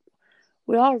myself,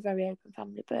 we are a very open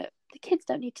family, but the kids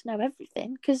don't need to know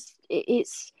everything, because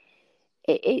it's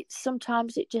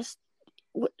sometimes it just,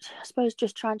 I suppose,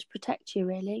 just trying to protect you,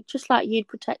 really, just like you'd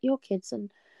protect your kids.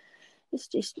 And it's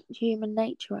just human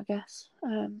nature, I guess.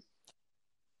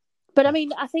 But I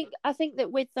mean, I think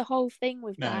that with the whole thing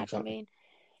with Dad, exactly.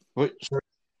 I mean,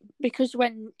 because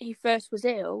when he first was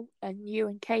ill and you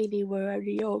and Kaylee were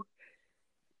only young,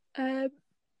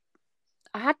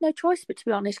 I had no choice but to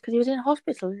be honest, because he was in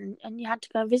hospital, and you had to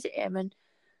go and visit him and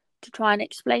to try and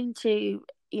explain to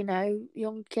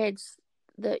young kids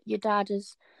that your dad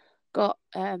has got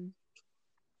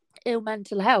ill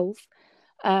mental health,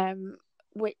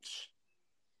 which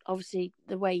obviously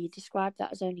the way you described that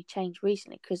has only changed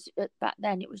recently, because back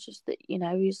then it was just that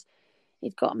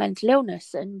he'd got a mental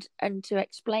illness, and to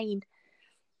explain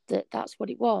that that's what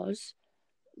it was,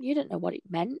 you don't know what it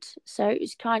meant. So it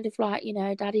was kind of like,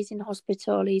 Daddy's in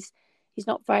hospital, he's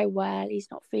not very well, he's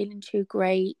not feeling too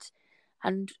great,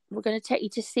 and we're going to take you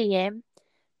to see him,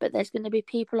 but there's going to be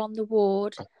people on the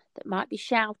ward that might be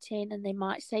shouting and they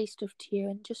might say stuff to you,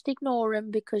 and just ignore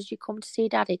them because you come to see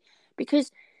Daddy.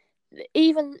 Because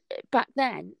even back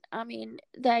then, I mean,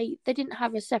 they didn't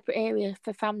have a separate area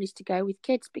for families to go with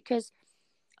kids, because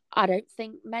I don't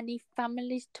think many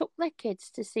families took their kids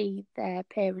to see their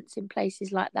parents in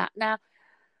places like that. Now,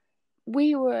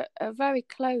 we were a very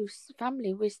close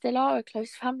family. We still are a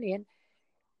close family, and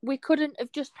we couldn't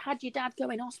have just had your dad go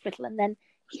in hospital and then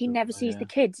he never sees the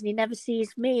kids and he never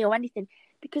sees me or anything,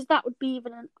 because that would be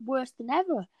even worse than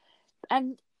ever.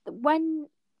 And when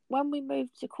we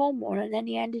moved to Cornwall and then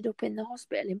he ended up in the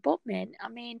hospital in Buckman, I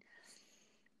mean,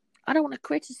 I don't want to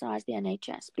criticise the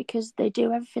NHS, because they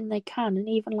do everything they can, and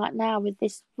even like now with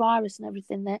this virus and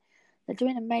everything, they're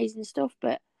doing amazing stuff.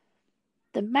 But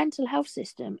the mental health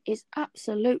system is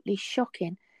absolutely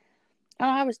shocking, and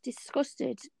I was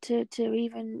disgusted to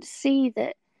even see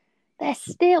that they're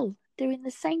still doing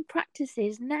the same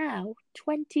practices now,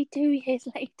 22 years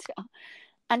later,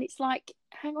 and it's like,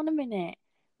 hang on a minute,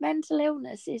 mental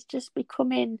illness is just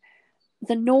becoming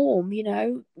the norm.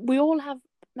 We all have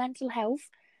mental health,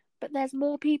 but there's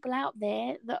more people out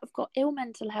there that have got ill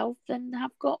mental health than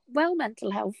have got well mental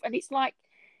health. And it's like,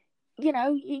 you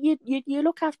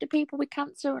look after people with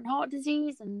cancer and heart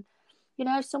disease, and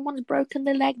if someone's broken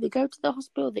their leg, they go to the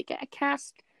hospital, they get a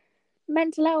cast.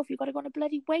 Mental health, you've got to go on a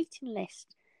bloody waiting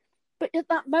list. But at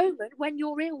that moment, when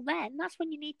you're ill, then that's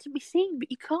when you need to be seen, but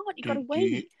you can't. You've got to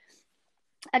wait.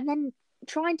 And then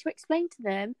trying to explain to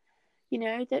them,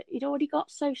 that he'd already got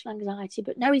social anxiety,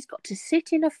 but now he's got to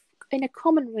sit in a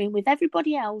common room with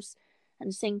everybody else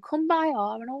and sing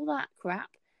Kumbaya and all that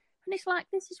crap. And it's like,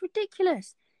 this is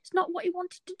ridiculous. It's not what he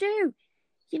wanted to do.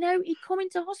 He'd come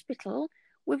into hospital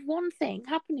with one thing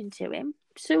happening to him,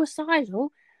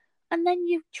 suicidal, and then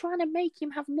you're trying to make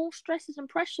him have more stresses and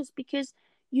pressures because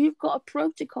you've got a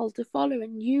protocol to follow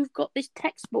and you've got this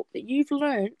textbook that you've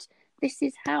learnt. This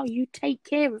is how you take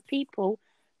care of people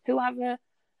who have a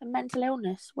mental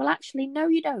illness. Well, actually, no,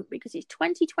 you don't, because it's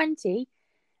 2020,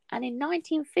 and in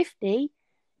 1950,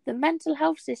 the mental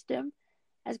health system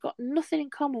has got nothing in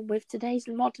common with today's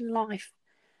modern life.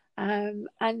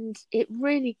 And it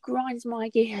really grinds my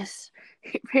gears.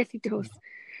 It really does,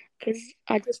 because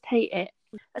I just hate it.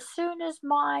 As soon as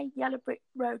my Yellow Brick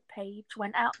Road page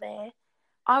went out there,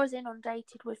 I was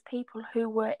inundated with people who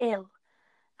were ill,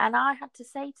 and I had to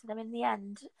say to them in the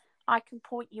end, I can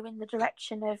point you in the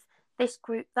direction of this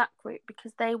group, that group,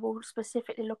 because they will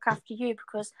specifically look after you,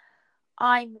 because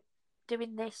I'm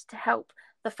doing this to help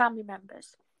the family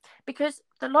members. Because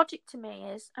the logic to me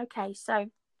is, okay,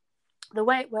 so the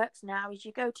way it works now is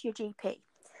you go to your GP,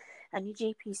 and your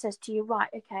GP says to you, right,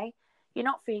 okay, you're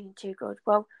not feeling too good.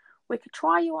 Well, we could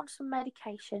try you on some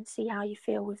medication, see how you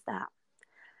feel with that.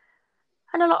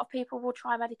 And a lot of people will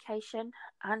try medication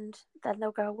and then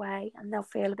they'll go away and they'll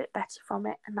feel a bit better from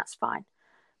it, and that's fine.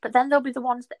 But then there'll be the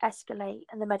ones that escalate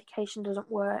and the medication doesn't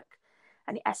work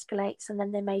and it escalates, and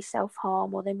then they may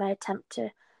self-harm or they may attempt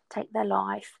to take their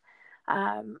life.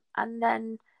 And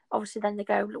then obviously then they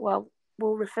go, well,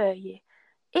 we'll refer you.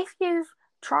 If you've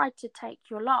tried to take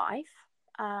your life,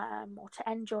 or to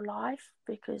end your life,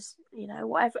 because, you know,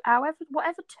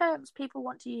 whatever terms people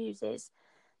want to use, is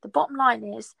the bottom line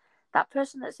is that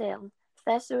person that's ill, if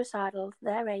they're suicidal,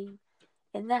 their aim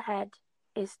in their head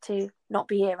is to not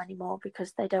be here anymore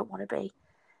because they don't want to be.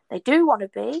 They do want to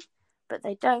be, but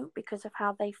they don't because of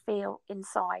how they feel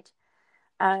inside.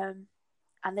 And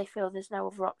they feel there's no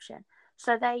other option.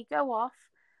 So they go off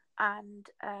and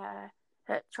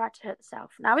try to hurt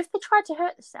themselves. Now, if they try to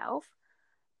hurt themselves,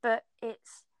 but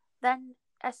it's then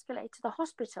escalated to the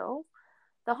hospital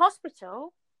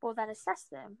will then assess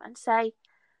them and say,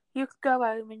 you could go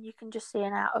home and you can just see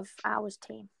an out of hours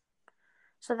team.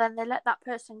 So then they let that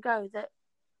person go that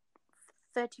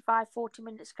 35, 40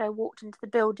 minutes ago walked into the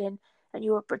building and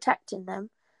you were protecting them.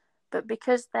 But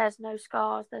because there's no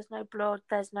scars, there's no blood,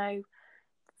 there's no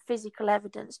physical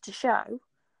evidence to show,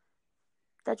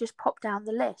 they just pop down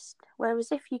the list.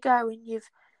 Whereas if you go and you've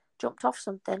jumped off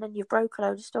something and you've broke a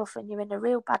load of stuff and you're in a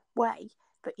real bad way,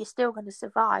 but you're still going to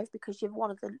survive because you're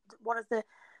one of the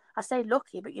I say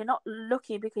lucky, but you're not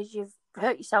lucky because you've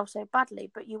hurt yourself so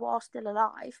badly, but you are still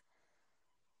alive,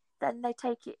 then they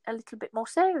take it a little bit more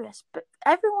serious. But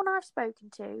everyone I've spoken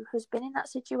to who's been in that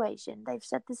situation, they've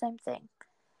said the same thing.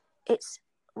 It's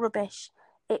rubbish.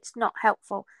 It's not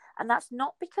helpful. And that's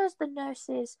not because the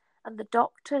nurses and the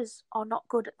doctors are not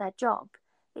good at their job.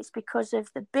 It's because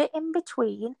of the bit in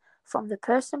between, from the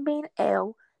person being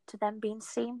ill to them being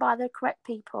seen by the correct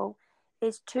people,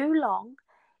 is too long.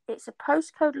 It's a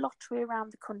postcode lottery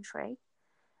around the country.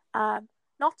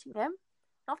 Nottingham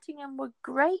were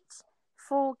great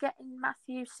for getting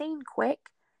Matthew seen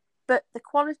quick, but the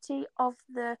quality of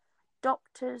the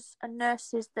doctors and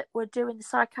nurses that were doing the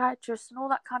psychiatrists and all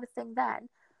that kind of thing then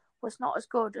was not as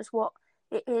good as what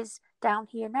it is down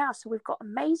here now. So we've got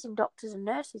amazing doctors and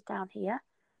nurses down here,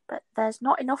 but there's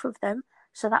not enough of them.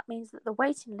 So that means that the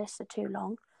waiting lists are too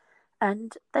long,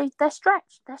 and they're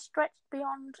stretched. They're stretched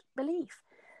beyond belief.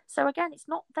 So again, it's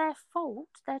not their fault.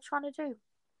 They're trying to do.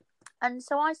 And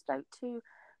so I spoke to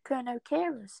Colonel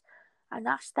Kieras and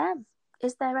asked them,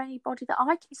 is there anybody that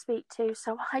I can speak to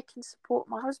so I can support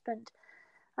my husband?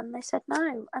 And they said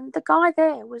no. And the guy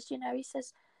there was, he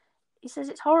says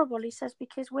it's horrible. He says,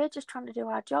 because we're just trying to do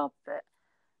our job, but,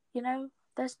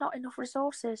 there's not enough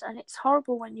resources. And it's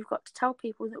horrible when you've got to tell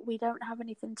people that we don't have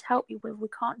anything to help you with. We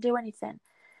can't do anything.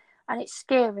 And it's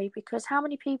scary because how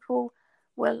many people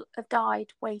will have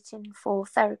died waiting for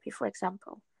therapy, for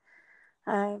example?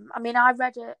 I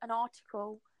read an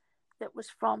article that was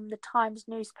from the Times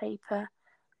newspaper,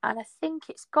 and I think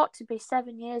it's got to be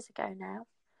 7 years ago now.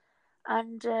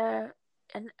 And at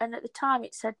the time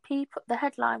it said the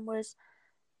headline was,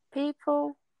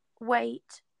 people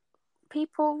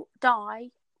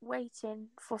die waiting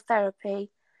for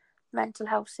therapy, mental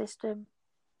health system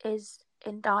is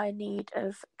in dire need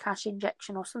of cash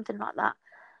injection or something like that.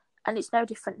 And it's no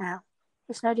different now.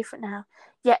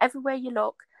 Yeah, everywhere you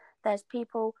look, there's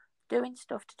people doing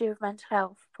stuff to do with mental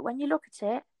health. But when you look at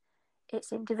it,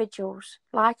 it's individuals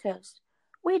like us.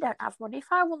 We don't have money.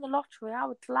 If I won the lottery, I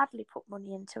would gladly put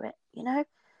money into it,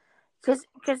 because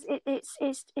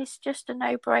it's just a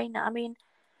no-brainer.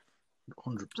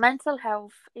 100%. Mental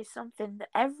health is something that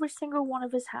every single one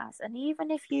of us has. And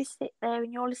even if you sit there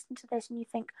and you're listening to this and you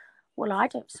think, well, I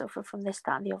don't suffer from this,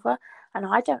 that, and the other, and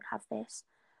I don't have this.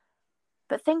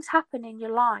 But things happen in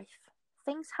your life.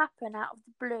 Things happen out of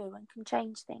the blue and can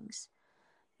change things.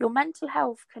 Your mental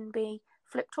health can be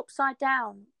flipped upside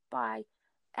down by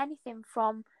anything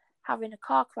from having a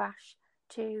car crash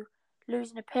to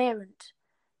losing a parent.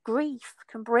 Grief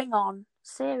can bring on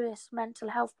serious mental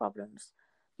health problems.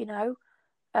 There's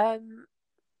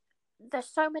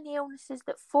so many illnesses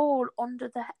that fall under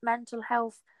the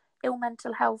ill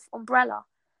mental health umbrella.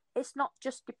 It's not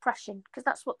just depression, because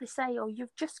that's what they say, or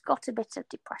you've just got a bit of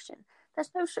depression.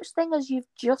 There's no such thing as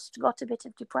you've just got a bit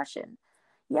of depression.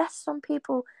 Yes, some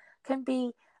people can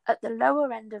be at the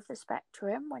lower end of the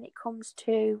spectrum when it comes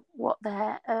to what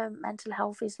their mental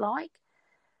health is like.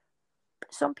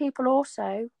 But some people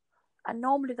also are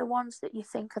normally the ones that you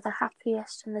think are the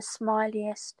happiest and the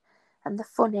smiliest and the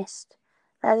funnest.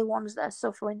 They're the ones that are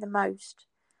suffering the most.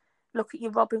 Look at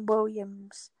your Robin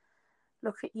Williams.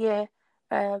 Look at your,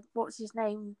 what's his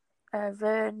name?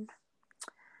 Vern.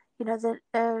 You know,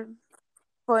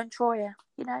 Vern Troyer.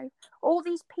 You know, all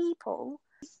these people,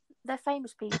 they're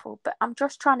famous people, but I'm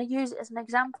just trying to use it as an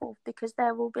example because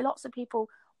there will be lots of people,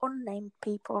 unnamed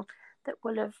people, that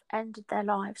will have ended their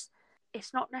lives.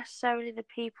 It's not necessarily the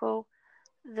people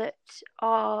that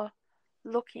are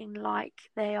looking like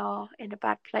they are in a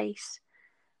bad place,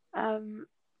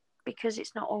 because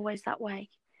it's not always that way.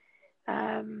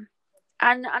 And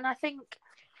I think,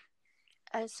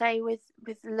 say with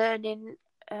learning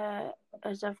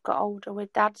as I've got older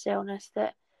with Dad's illness,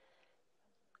 that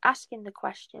asking the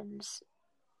questions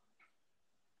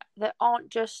that aren't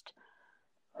just,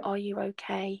 are you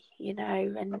okay, you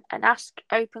know, and ask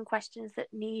open questions that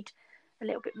need a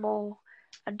little bit more,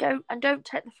 and don't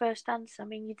take the first answer. I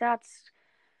mean, your dad's,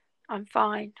 I'm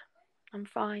fine.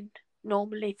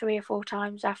 Normally 3 or 4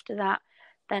 times after that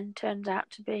then turns out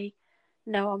to be,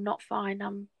 no, I'm not fine,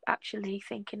 I'm actually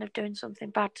thinking of doing something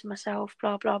bad to myself,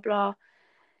 blah blah blah.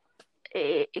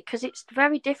 Because it's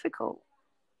very difficult.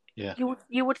 Yeah.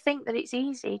 You would think that it's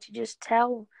easy to just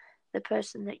tell the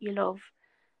person that you love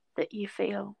that you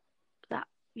feel that,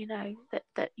 you know,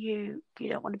 that you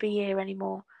don't want to be here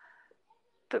anymore.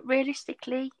 But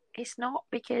realistically, it's not,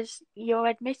 because you're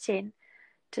admitting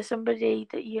to somebody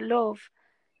that you love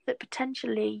that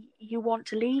potentially you want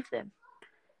to leave them.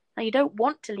 Now, you don't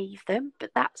want to leave them,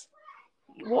 but that's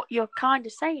what you're kind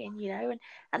of saying, you know,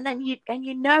 and then you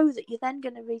know that you're then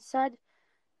going to be said,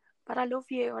 but I love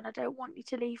you and I don't want you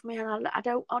to leave me, and I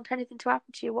don't want anything to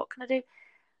happen to you. What can I do?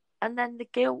 And then the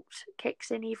guilt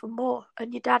kicks in even more.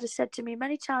 And your dad has said to me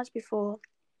many times before,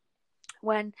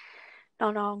 when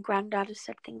Nonna and Granddad has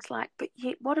said things like, but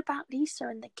what about Lisa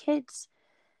and the kids?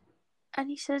 And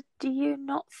he said, do you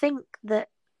not think that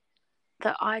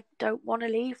I don't want to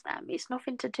leave them? It's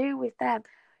nothing to do with them.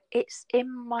 It's in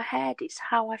my head. It's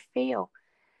how I feel.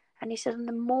 And he said, and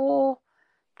the more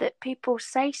that people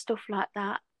say stuff like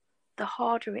that, the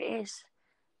harder it is,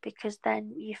 because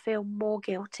then you feel more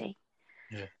guilty.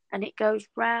 Yeah. And it goes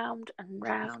round and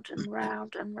round and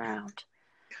round and round.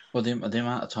 Well, the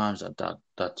amount of times that dad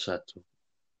said to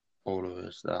all of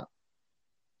us that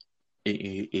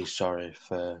he's sorry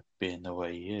for being the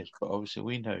way he is, but obviously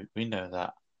we know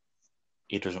that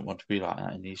he doesn't want to be like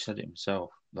that, and he said it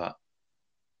himself that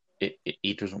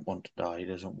he doesn't want to die, he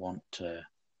doesn't want to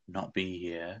not be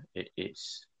here.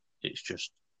 It's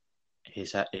just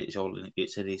his head.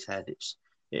 It's in his head. It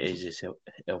is his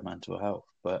ill mental health.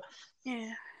 But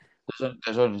yeah,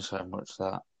 there's only so much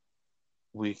that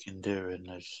we can do, and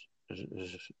as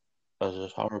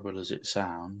horrible as it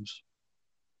sounds,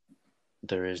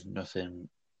 there is nothing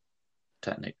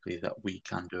technically that we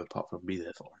can do apart from be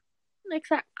there for him.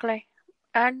 exactly.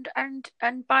 And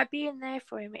by being there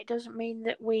for him, it doesn't mean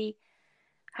that we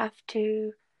have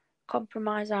to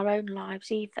compromise our own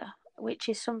lives either, which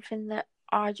is something that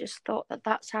I just thought that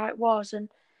that's how it was. And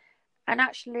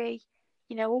actually,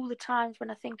 you know, all the times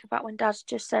when I think about when Dad's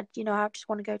just said, you know, I just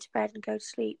want to go to bed and go to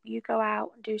sleep, you go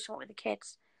out and do something with the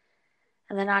kids.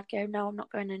 And then I'd go, no, I'm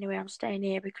not going anywhere, I'm staying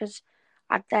here, because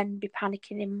I'd then be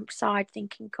panicking inside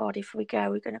thinking, God, if we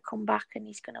go, we're going to come back and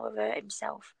he's going to hurt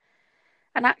himself.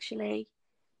 And actually,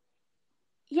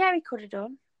 yeah, he could have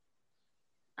done.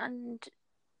 And,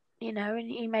 you know, and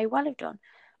he may well have done.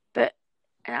 But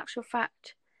in actual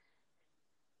fact,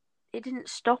 it didn't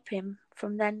stop him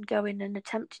from then going and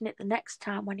attempting it the next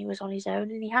time when he was on his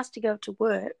own. And he has to go to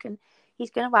work, and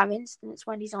he's going to have incidents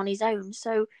when he's on his own.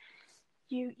 So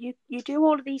you do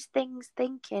all of these things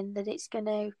thinking that it's going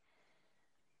to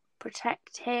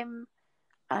protect him,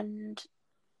 and,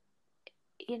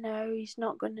 you know, he's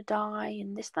not going to die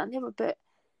and this, that and the other. But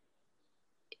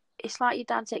it's like your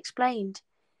dad's explained,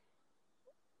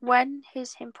 when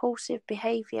his impulsive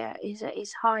behaviour is at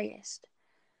its highest,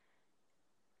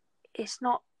 it's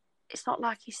not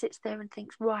like he sits there and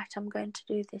thinks, right, I'm going to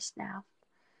do this now.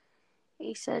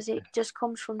 He says it just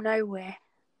comes from nowhere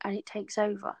and it takes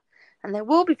over. And there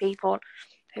will be people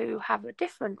who have a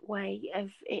different way of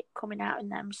it coming out in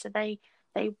them, so they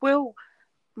will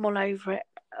mull over it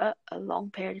a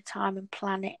long period of time and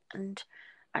plan it and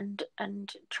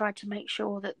try to make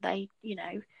sure that they, you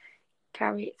know,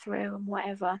 carry it through and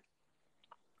whatever.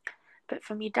 But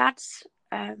from your dad's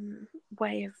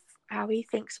way of how he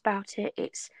thinks about it,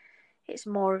 it's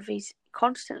more of he's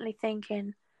constantly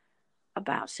thinking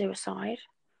about suicide,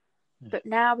 But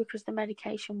now, because the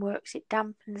medication works, it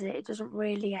dampens it. It doesn't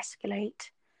really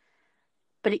escalate.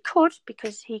 But it could,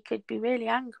 because he could be really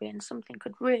angry and something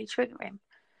could really trigger him.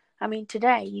 I mean,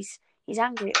 today he's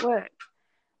angry at work.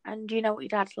 And you know what your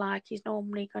dad's like. He's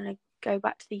normally going to go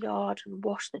back to the yard and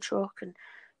wash the truck and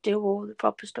do all the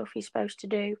proper stuff he's supposed to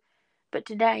do. But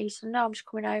today he said, no, I'm just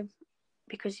coming home,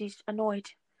 because he's annoyed.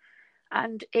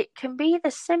 And it can be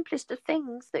the simplest of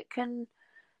things that can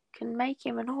make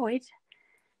him annoyed.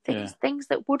 Things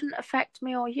that wouldn't affect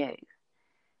me or you.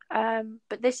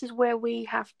 But this is where we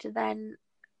have to then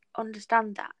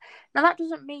understand that. Now, that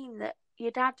doesn't mean that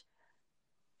your dad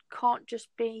can't just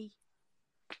be,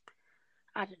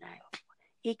 I don't know,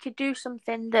 he could do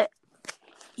something that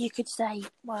you could say,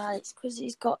 well, it's because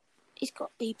he's got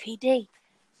BPD.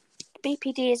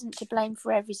 BPD isn't to blame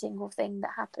for every single thing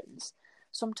that happens.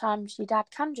 Sometimes your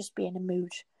dad can just be in a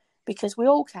mood, because we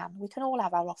all can. We can all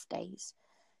have our off days.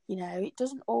 You know, it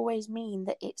doesn't always mean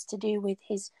that it's to do with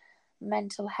his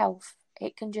mental health.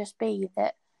 It can just be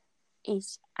that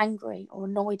he's angry or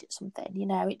annoyed at something. You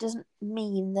know, it doesn't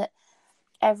mean that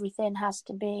everything has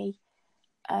to be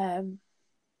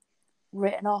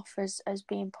written off as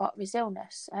being part of his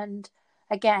illness. And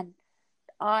again,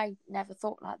 I never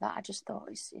thought like that. I just thought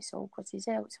it's all because he's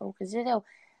ill. It's all because he's ill.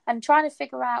 And trying to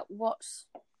figure out what's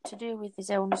to do with his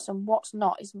illness and what's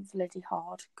not is bloody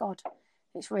hard. God,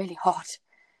 it's really hard,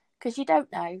 because you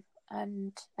don't know.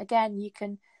 And again, you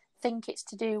can think it's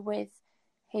to do with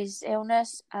his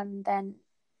illness and then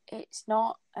it's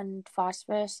not, and vice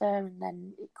versa, and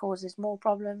then it causes more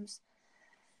problems.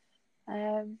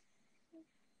 I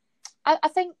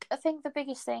think the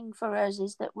biggest thing for us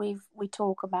is that we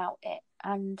talk about it,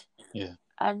 and you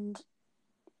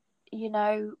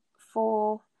know,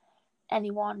 for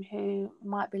anyone who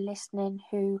might be listening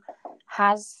who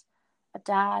has a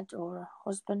dad or a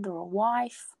husband or a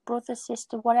wife, brother,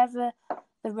 sister, whatever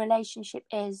the relationship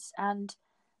is, and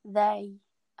they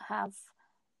have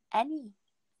any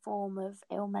form of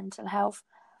ill mental health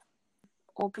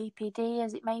or BPD,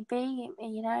 as it may be,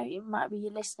 you know, it might be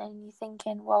you're listening and you're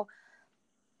thinking, well,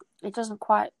 it doesn't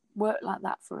quite work like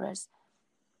that for us.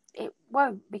 It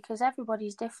won't, because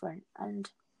everybody's different,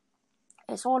 and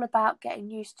it's all about getting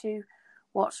used to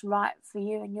what's right for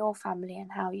you and your family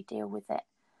and how you deal with it.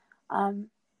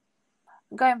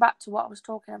 Going back to what I was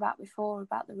talking about before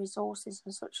about the resources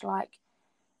and such like,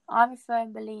 I'm a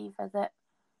firm believer that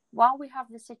while we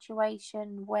have the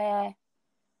situation where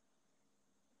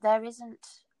there isn't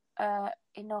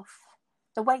enough,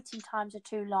 the waiting times are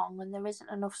too long and there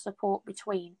isn't enough support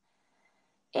between,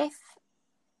 if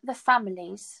the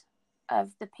families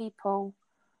of the people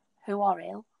who are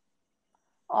ill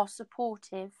are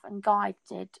supportive and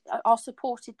guided, are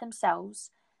supported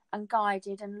themselves and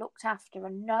guided and looked after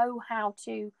and know how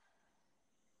to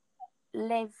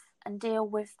live and deal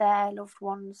with their loved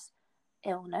one's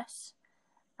illness,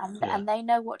 and they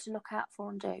know what to look out for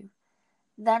and do,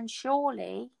 then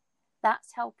surely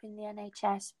that's helping the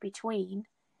NHS between,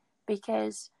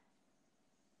 because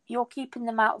you're keeping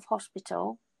them out of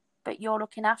hospital, but you're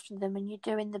looking after them and you're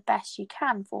doing the best you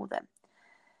can for them.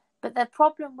 But the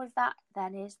problem with that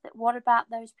then is that what about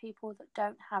those people that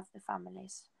don't have the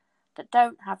families, that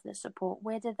don't have the support?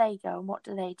 Where do they go and what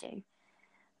do they do?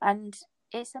 And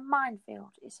it's a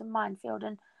minefield. It's a minefield.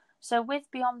 And so with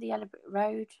Beyond the Yellow Brick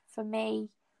Road, for me,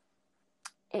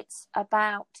 it's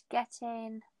about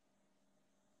getting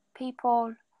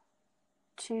people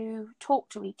to talk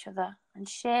to each other and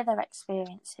share their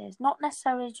experiences. Not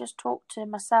necessarily just talk to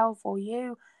myself or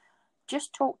you,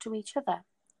 just talk to each other.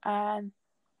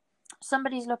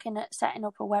 Somebody's looking at setting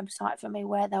up a website for me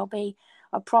where there'll be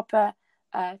a proper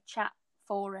chat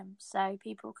forum, so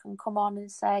people can come on and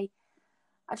say,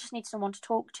 I just need someone to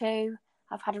talk to.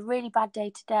 I've had a really bad day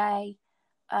today.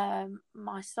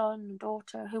 My son,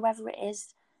 daughter, whoever it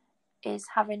is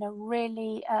having a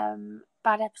really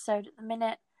bad episode at the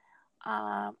minute.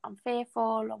 I'm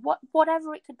fearful, or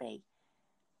whatever it could be.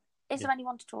 Is there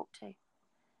anyone to talk to?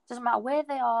 Doesn't matter where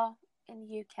they are in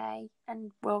the UK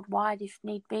and worldwide if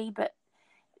need be, but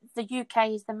the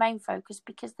UK is the main focus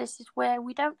because this is where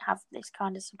we don't have this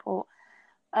kind of support.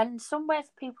 And somewhere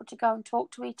for people to go and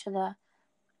talk to each other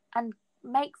and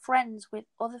make friends with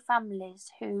other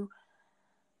families who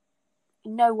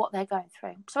know what they're going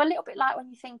through. So a little bit like when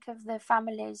you think of the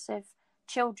families of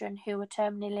children who are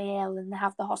terminally ill and they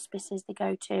have the hospices they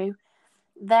go to,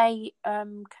 they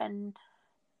can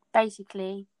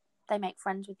basically, they make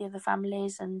friends with the other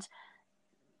families and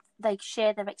they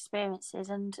share their experiences,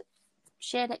 and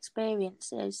shared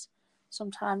experiences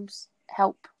sometimes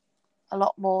help a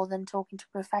lot more than talking to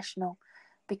a professional,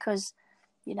 because,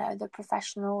 you know, the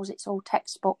professionals, it's all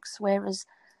textbooks, whereas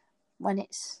when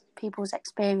it's people's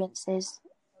experiences,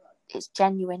 it's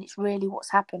genuine. It's really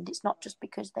what's happened. It's not just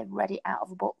because they've read it out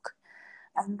of a book,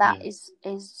 and that is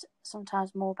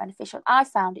sometimes more beneficial. I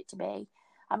found it to be.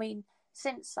 I mean,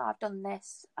 since I've done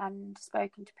this and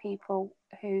spoken to people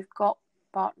who've got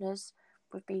partners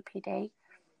with BPD,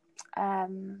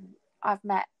 I've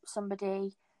met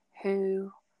somebody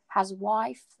who has a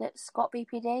wife that's got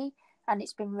BPD, and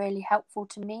it's been really helpful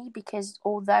to me because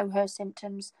although her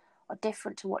symptoms are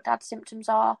different to what Dad's symptoms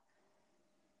are,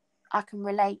 I can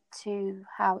relate to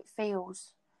how it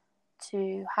feels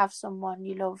to have someone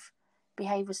you love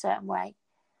behave a certain way,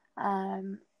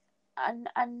 and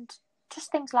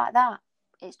just things like that.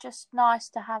 It's just nice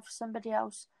to have somebody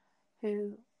else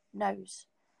who knows.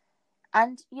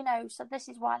 And, you know, so this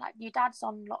is why, like, your dad's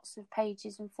on lots of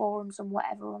pages and forums and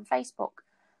whatever on Facebook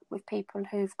with people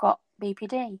who've got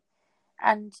BPD.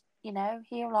 And, you know,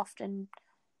 he'll often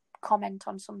comment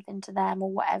on something to them or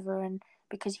whatever, and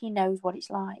because he knows what it's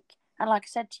like. And like I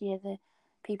said to you, the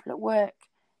people at work,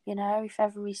 you know, if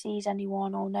ever he sees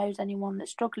anyone or knows anyone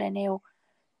that's struggling, he'll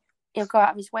go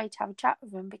out of his way to have a chat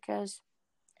with them because,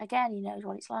 again, he knows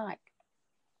what it's like.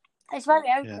 He's very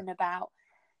open about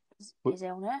his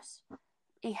illness.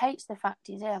 He hates the fact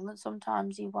he's ill, and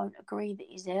sometimes he won't agree that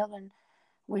he's ill, and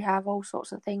we have all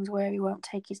sorts of things where he won't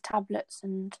take his tablets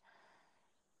and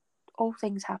all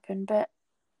things happen, but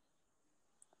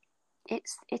it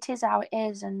is how it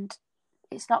is, and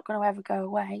it's not going to ever go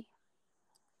away,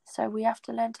 so we have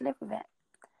to learn to live with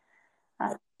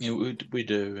it. We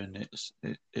do, and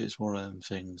it's one of them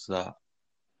things that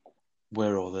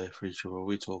we're all there for each other.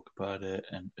 We talk about it,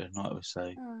 and like we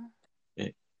say,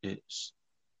 it's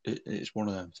one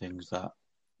of them things that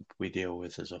we deal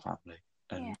with as a family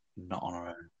and not on our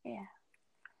own. Yeah.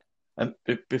 And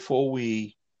before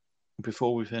we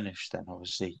finish, then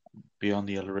obviously Beyond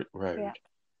the Yellow Brick Road.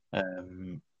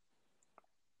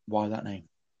 Why that name?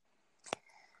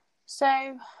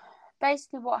 So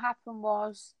basically, what happened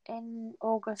was in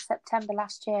August, September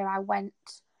last year, I went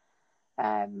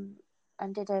and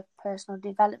did a personal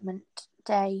development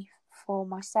day for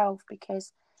myself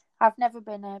because I've never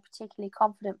been a particularly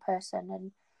confident person,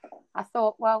 and I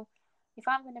thought, well, if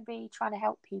I'm going to be trying to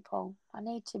help people, I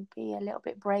need to be a little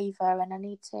bit braver, and I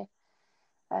need to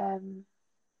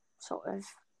sort of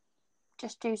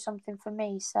just do something for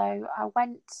me. So I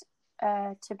went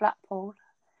to Blackpool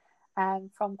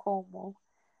from Cornwall,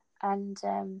 and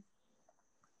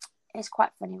it's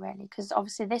quite funny really because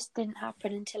obviously this didn't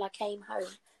happen until I came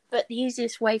home. But the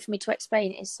easiest way for me to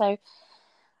explain it is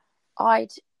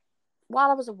while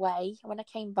I was away, when I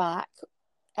came back,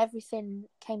 everything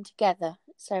came together,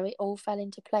 so it all fell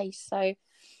into place. So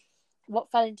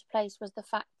what fell into place was the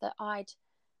fact that I'd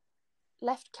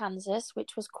left Kansas,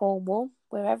 which was Cornwall,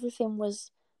 where everything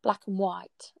was black and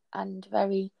white and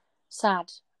very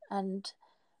sad, and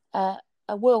a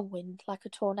whirlwind, like a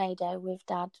tornado, with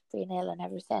Dad being ill and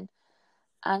everything.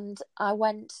 And I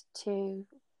went to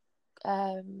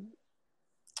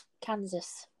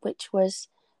Kansas, which was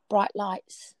bright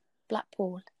lights,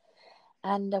 Blackpool,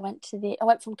 and I went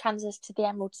from Kansas to the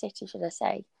Emerald City, should I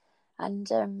say,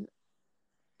 and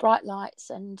bright lights,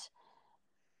 and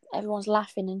everyone's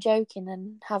laughing and joking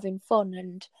and having fun.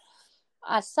 And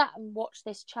I sat and watched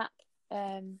this chap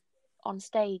on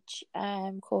stage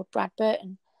called Brad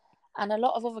Burton, and a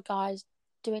lot of other guys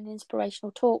doing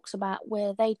inspirational talks about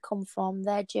where they'd come from,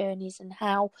 their journeys, and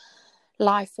how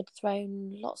life had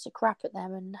thrown lots of crap at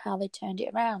them and how they turned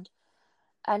it around.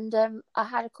 And I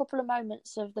had a couple of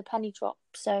moments of the penny drop.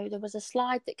 So there was a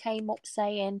slide that came up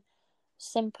saying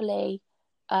simply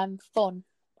fun,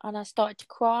 and I started to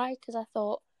cry because I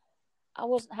thought I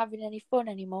wasn't having any fun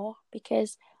anymore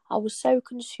because I was so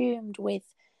consumed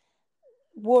with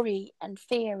worry and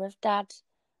fear of Dad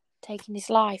taking his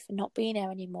life and not being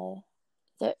here anymore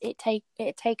that it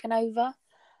had taken over.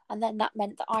 And then that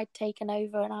meant that I'd taken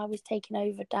over, and I was taking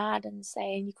over Dad and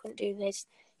saying, you couldn't do this,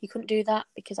 you couldn't do that,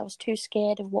 because I was too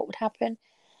scared of what would happen.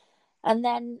 And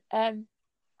then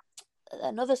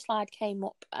another slide came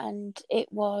up, and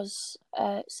it was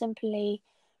simply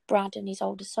Brad and his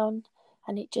older son.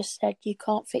 And it just said, you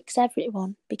can't fix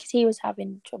everyone, because he was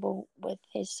having trouble with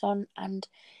his son, and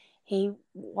he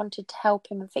wanted to help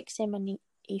him and fix him, and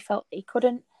he felt he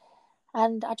couldn't.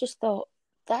 And I just thought,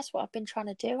 that's what I've been trying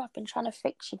to do. I've been trying to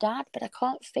fix your dad, but I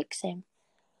can't fix him.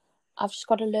 I've just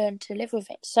got to learn to live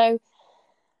with it. So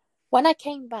when I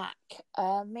came back,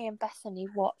 me and Bethany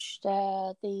watched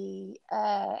the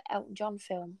Elton John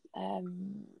film,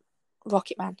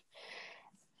 Rocket Man.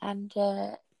 And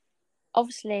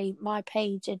obviously my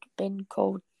page had been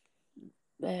called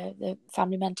the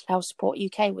Family Mental Health Support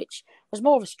UK, which was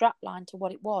more of a strap line to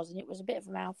what it was, and it was a bit of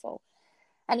a mouthful.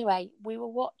 Anyway, we were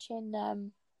watching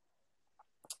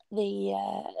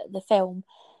the film,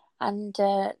 and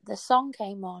the song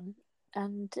came on,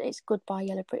 and it's Goodbye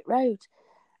Yellow Brick Road,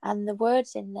 and the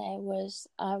words in there was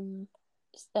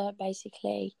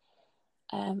basically,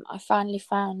 I finally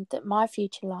found that my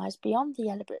future lies beyond the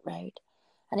yellow brick road,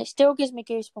 and it still gives me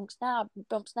goosebumps now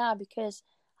because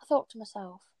I thought to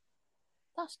myself,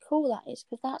 that's cool, that is,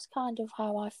 because that's kind of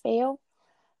how I feel.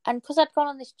 And because I'd gone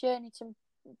on this journey to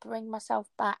bring myself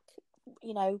back,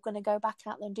 going to go back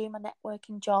out there and do my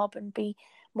networking job and be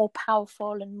more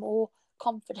powerful and more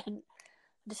confident,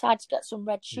 I decided to get some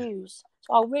red shoes.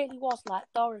 So I really was like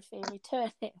Dorothy,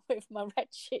 returning with my red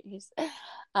shoes.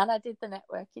 And I did the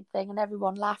networking thing, and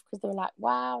everyone laughed because they were like,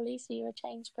 wow, Lisa, you're a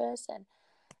changed person.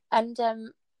 And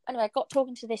anyway, I got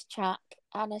talking to this chap,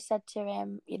 and I said to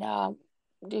him, I'll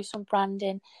do some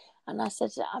branding. And I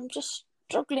said, I'm just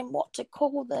struggling what to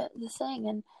call the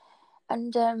thing.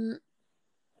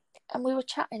 And we were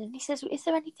chatting, and he says, is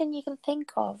there anything you can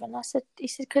think of? And I said,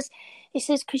 because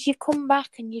you've come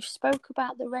back and you've spoke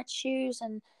about the red shoes,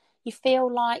 and you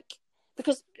feel like,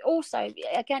 because also,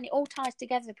 again, it all ties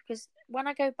together, because when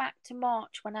I go back to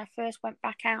March, when I first went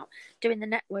back out doing the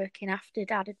networking after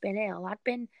Dad had been ill, I'd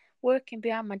been working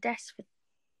behind my desk for the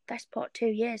best part 2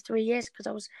 years, 3 years, because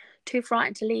I was too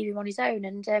frightened to leave him on his own.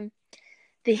 And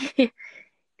the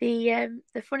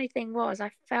funny thing was,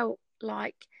 I felt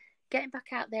like getting back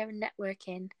out there and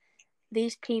networking.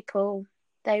 These people,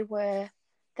 they were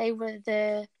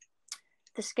the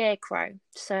scarecrow.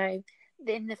 So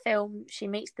in the film, she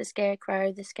meets the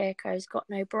scarecrow. The scarecrow's got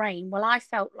no brain. Well, I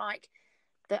felt like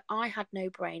that I had no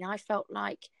brain. I felt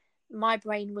like my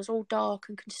brain was all dark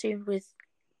and consumed with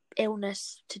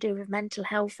illness to do with mental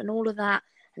health and all of that,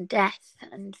 and death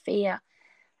and fear.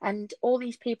 And all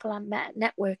these people I met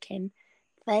networking,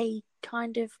 they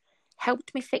kind of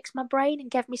helped me fix my brain and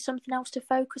gave me something else to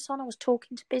focus on. I was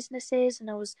talking to businesses, and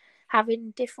I was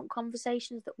having different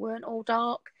conversations that weren't all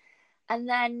dark. And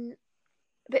then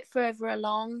a bit further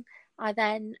along, I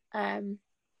then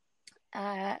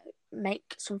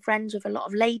make some friends with a lot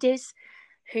of ladies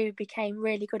who became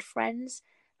really good friends.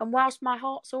 And whilst my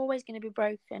heart's always going to be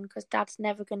broken, because Dad's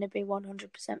never going to be 100%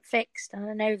 fixed, and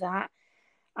I know that,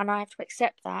 and I have to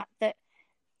accept that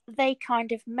they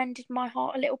kind of mended my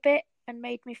heart a little bit and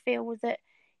made me feel that,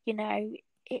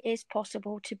 it is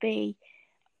possible to be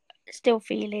still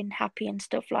feeling happy and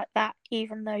stuff like that,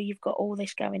 even though you've got all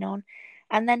this going on.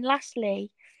 And then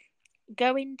lastly,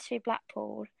 going to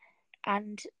Blackpool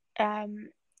and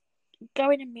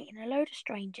going and meeting a load of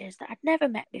strangers that I'd never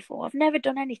met before. I've never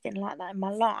done anything like that in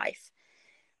my life.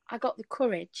 I got the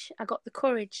courage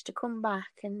to come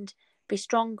back and be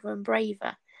stronger and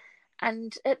braver.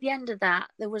 And at the end of that,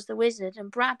 there was the wizard,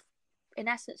 and Brad, in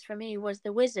essence, for me, was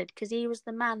the wizard, because he was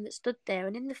the man that stood there.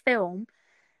 And in the film,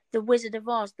 The Wizard of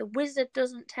Oz, the wizard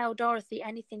doesn't tell Dorothy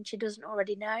anything she doesn't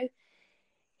already know.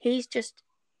 He's just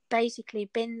basically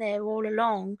been there all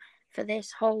along for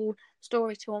this whole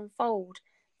story to unfold.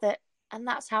 And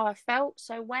that's how I felt.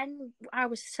 So when I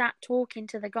was sat talking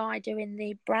to the guy doing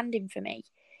the branding for me,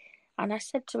 and I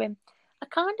said to him, I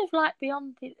kind of like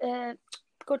Beyond the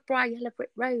Goodbye Yellow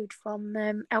Brick Road from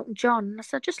Elton John. And I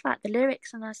said, I just like the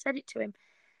lyrics, and I said it to him.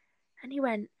 And he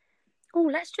went, oh,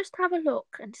 let's just have a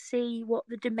look and see what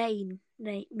the domain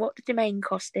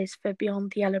cost is for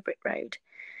Beyond the Yellow Brick Road.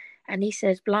 And he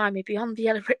says, blimey,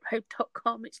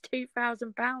 beyondtheyellowbrickroad.com, it's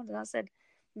 £2,000. And I said,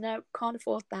 no, can't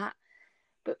afford that.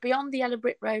 But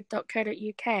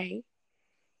beyondtheyellowbrickroad.co.uk,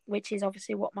 which is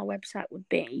obviously what my website would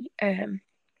be,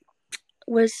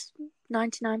 was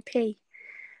 99p.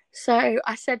 So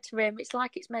I said to him, it's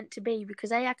like it's meant to be,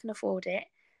 because A, I can afford it,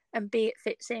 and B, it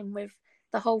fits in with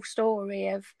the whole story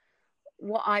of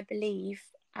what I believe.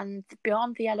 And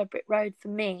Beyond the Yellow Brick Road for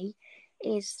me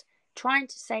is trying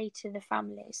to say to the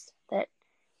families that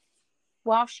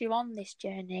whilst you're on this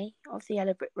journey of the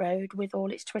Yellow Brick Road with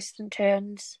all its twists and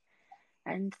turns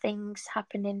and things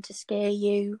happening to scare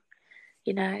you,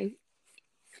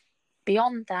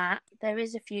 beyond that, there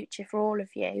is a future for all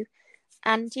of you.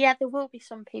 And yeah, there will be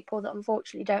some people that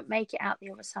unfortunately don't make it out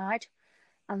the other side,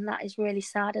 and that is really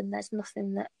sad. And there's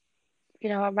nothing that,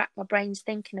 I rack my brains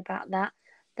thinking about that.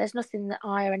 There's nothing that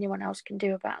I or anyone else can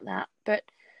do about that. But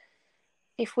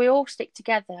if we all stick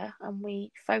together and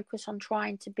we focus on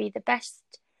trying to be the best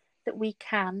that we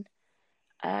can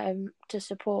to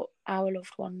support our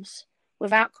loved ones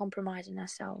without compromising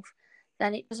ourselves,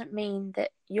 then it doesn't mean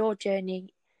that your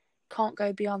journey can't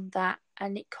go beyond that,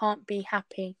 and it can't be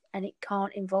happy, and it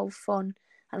can't involve fun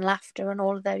and laughter and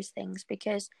all of those things,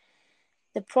 because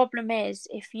The problem is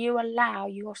if you allow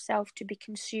yourself to be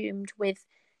consumed with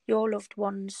your loved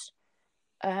one's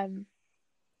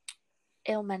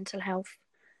ill mental health,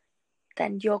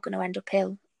 then you're going to end up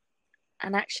ill.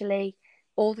 And actually,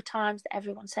 all the times that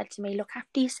everyone said to me, look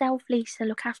after yourself, Lisa,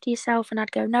 look after yourself. And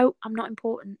I'd go, no, I'm not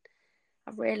important.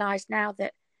 I've realised now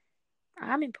that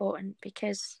I'm important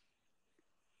because,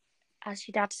 as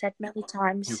your dad said many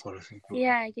times,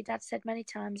 your dad said many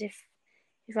times,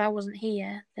 if I wasn't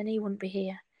here, then he wouldn't be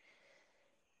here.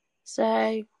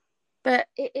 So, but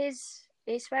it's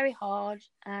very hard.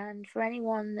 And for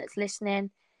anyone that's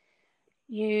listening,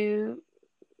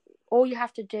 all you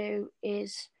have to do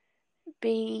is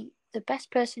be the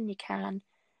best person you can,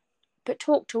 but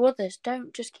talk to others.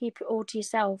 Don't just keep it all to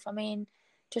yourself. I mean,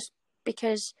 just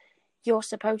because you're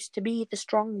supposed to be the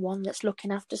strong one that's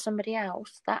looking after somebody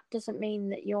else, that doesn't mean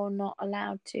that you're not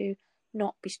allowed to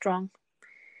not be strong.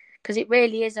 Because it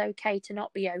really is okay to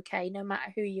not be okay, no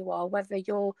matter who you are, whether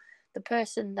you're the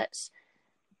person that's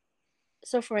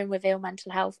suffering with ill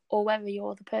mental health or whether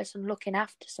you're the person looking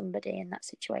after somebody in that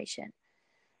situation.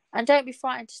 And don't be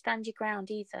frightened to stand your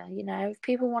ground either. You know, if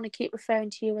people want to keep referring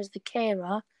to you as the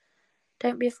carer,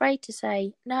 don't be afraid to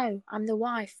say, no, I'm the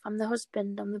wife, I'm the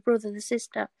husband, I'm the brother, the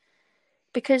sister.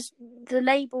 Because the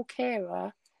label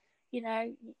carer, you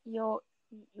know,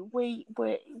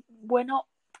 we're not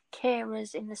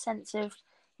carers in the sense of,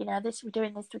 you know, we're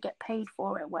doing this to get paid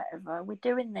for it, whatever. We're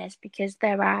doing this because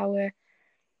they're our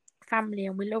family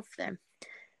and we love them.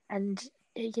 And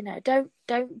you know,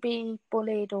 don't be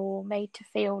bullied or made to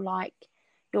feel like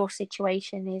your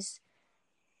situation is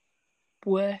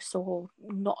worse or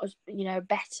not as, you know,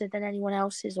 better than anyone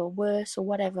else's or worse or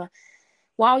whatever.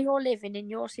 While you're living in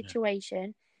your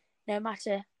situation, no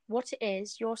matter what it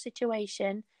is, your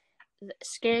situation,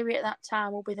 scary at that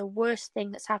time, will be the worst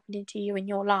thing that's happening to you in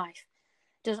your life.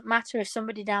 Doesn't matter if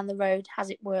somebody down the road has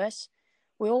it worse.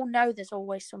 We all know there's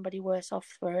always somebody worse off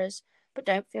for us. But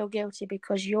don't feel guilty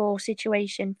because your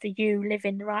situation for you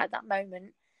living right at that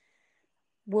moment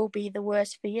will be the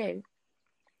worst for you.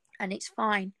 And it's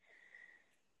fine.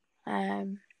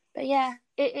 But yeah,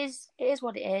 it is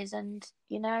what it is. And,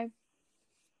 you know,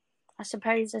 I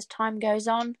suppose as time goes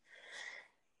on,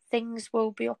 things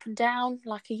will be up and down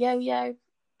like a yo-yo.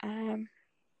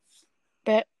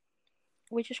 But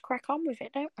we just crack on with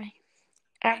it, don't we?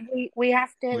 And we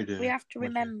have to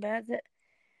remember that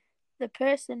the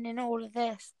person in all of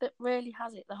this that really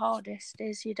has it the hardest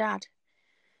is your dad.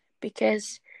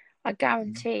 Because I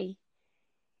guarantee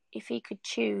if he could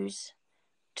choose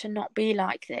to not be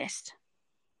like this,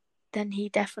 then he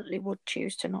definitely would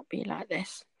choose to not be like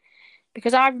this.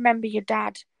 Because I remember your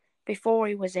dad before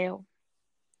he was ill.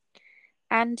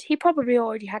 And he probably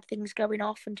already had things going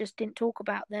off and just didn't talk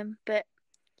about them. But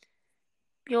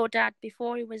your dad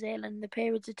before he was ill and the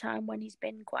periods of time when he's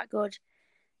been quite good,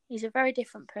 he's a very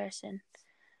different person.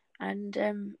 And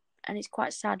it's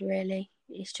quite sad, really.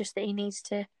 It's just that he needs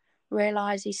to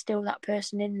realise he's still that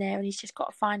person in there and he's just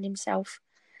got to find himself.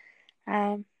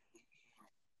 When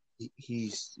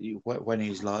he's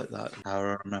like that,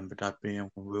 I remember Dad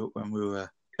being when we were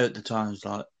at the times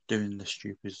like doing the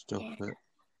stupid stuff at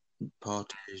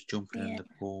parties, jumping in the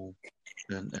pool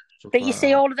and stuff. But you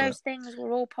see, all of those things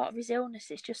were all part of his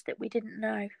illness. It's just that we didn't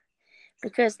know,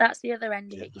 because that's the other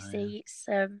end of it. You see, it's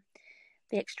the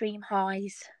extreme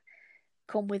highs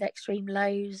come with extreme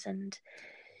lows, and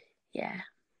yeah.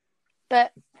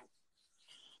 But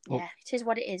yeah, it is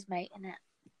what it is, mate, isn't it?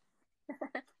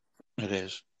 It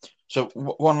is. So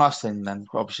one last thing then,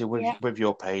 obviously with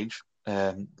your page,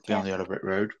 Beyond the Yellow Brick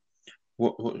Road,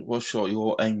 what's sort of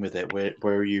your aim with it? Where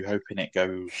are you hoping it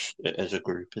goes as a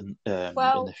group in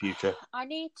the future? I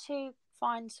need to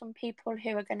find some people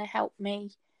who are going to help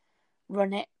me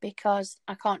run it, because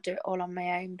I can't do it all on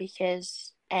my own,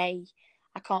 because I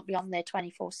can't be on there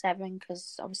 24/7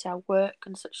 because obviously I work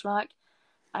and such like.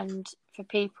 And for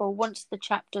people, once the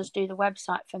chap does do the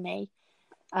website for me,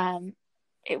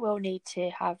 it will need to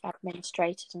have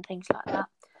administrators and things like that.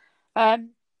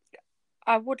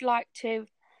 I would like to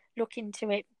look into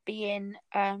it being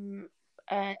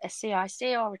a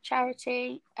CIC or a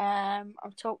charity.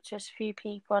 I've talked to a few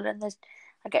people, and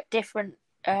I get different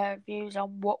views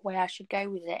on what way I should go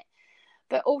with it.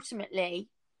 But ultimately,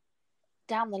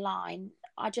 down the line,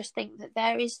 I just think that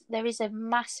there is a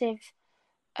massive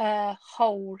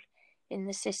hole in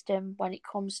the system when it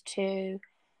comes to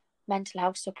mental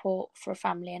health support for a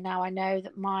family. And now I know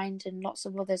that Mind and lots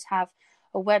of others have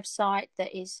a website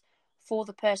that is for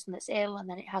the person that's ill, and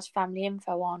then it has family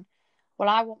info on. Well,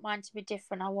 I want mine to be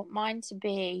different. I want mine to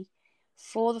be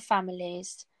for the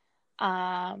families,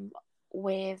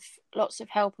 with lots of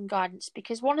help and guidance.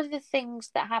 Because one of the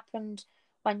things that happened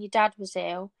when your dad was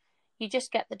ill, you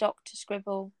just get the doctor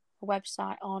scribble a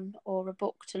website on or a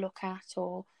book to look at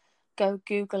or go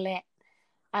Google it.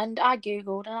 And I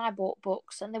Googled and I bought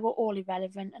books and they were all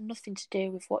irrelevant and nothing to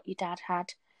do with what your dad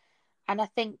had. And I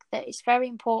think that it's very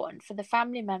important for the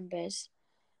family members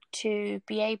to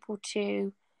be able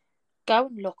to go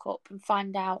and look up and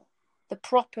find out the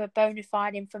proper bona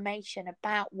fide information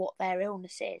about what their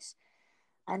illness is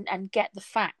and get the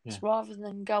facts rather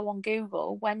than go on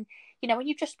Google when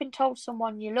you've just been told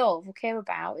someone you love or care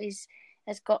about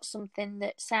has got something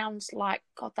that sounds like,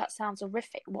 God, that sounds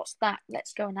horrific. What's that?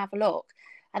 Let's go and have a look.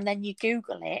 And then you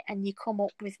Google it and you come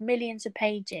up with millions of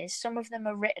pages. Some of them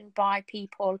are written by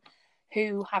people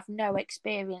who have no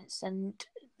experience and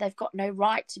they've got no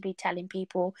right to be telling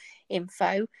people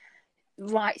info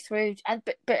right through.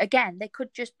 But again, they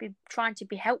could just be trying to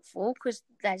be helpful because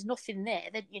there's nothing there.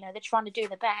 That they're trying to do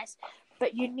the best.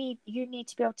 But you need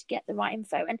to be able to get the right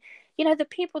info. And the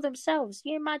people themselves.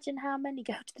 You imagine how many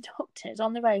go to the doctors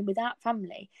on their own without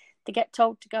family. They get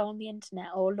told to go on the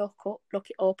internet or look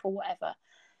it up or whatever.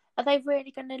 Are they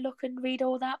really going to look and read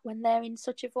all that when they're in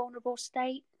such a vulnerable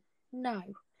state? No.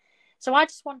 So I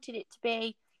just wanted it to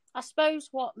be, I suppose,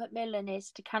 what Macmillan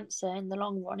is to cancer in the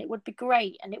long run. It would be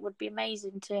great and it would be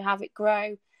amazing to have it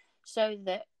grow so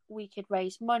that we could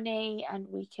raise money and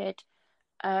we could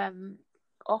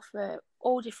offer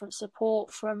all different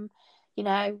support from,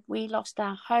 we lost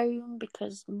our home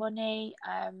because money,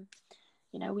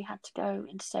 we had to go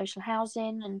into social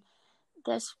housing and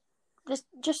there's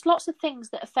just lots of things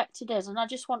that affected us. And I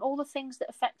just want all the things that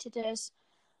affected us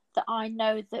that I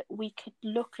know that we could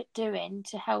look at doing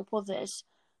to help others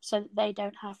so that they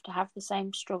don't have to have the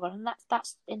same struggle. And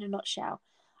that's in a nutshell.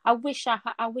 I wish I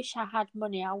had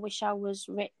money. I wish I was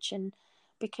rich, and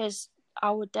because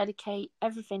I would dedicate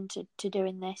everything to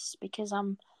doing this because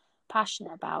I'm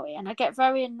passionate about it. And I get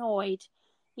very annoyed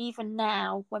even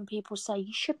now when people say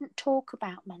you shouldn't talk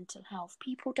about mental health.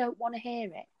 People don't want to hear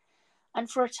it. And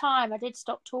for a time I did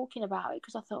stop talking about it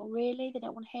because I thought, really, they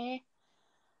don't want to hear?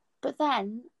 But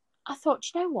then I thought,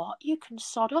 you know what? You can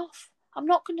sod off. I'm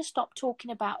not going to stop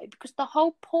talking about it because the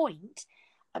whole point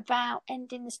about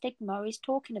ending the stigma is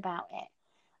talking about it.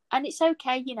 And it's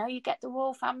okay, you get the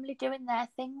royal family doing their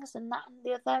things and that and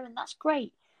the other, and that's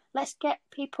great. Let's get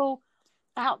people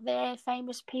out there,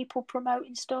 famous people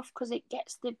promoting stuff because it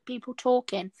gets the people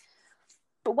talking.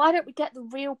 But why don't we get the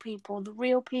real people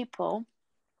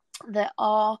that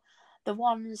are the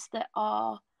ones that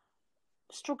are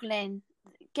struggling,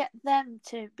 get them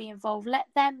to be involved, let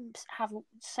them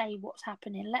say what's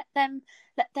happening, let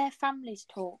their families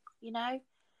talk,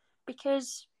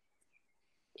 because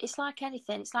it's like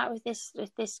anything. It's like with this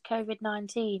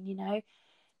COVID-19,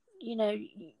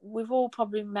 we've all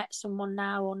probably met someone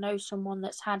now or know someone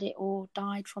that's had it or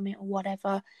died from it or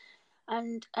whatever,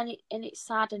 and it's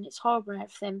sad and it's horrible and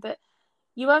everything, but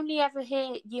you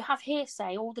have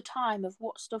hearsay all the time of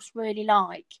what stuff's really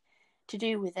like to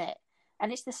do with it.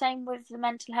 And it's the same with the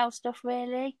mental health stuff,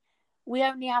 really. We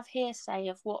only have hearsay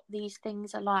of what these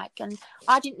things are like. And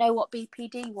I didn't know what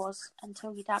BPD was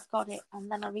until your dad got it.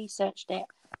 And then I researched it.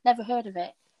 Never heard of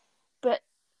it. But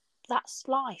that's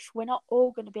life. We're not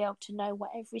all going to be able to know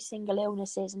what every single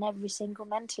illness is and every single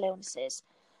mental illness is.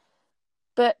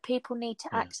 But people need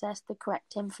to access the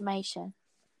correct information.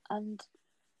 And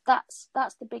that's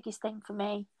the biggest thing for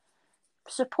me.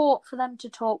 Support for them to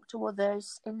talk to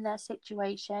others in their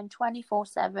situation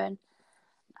 24/7,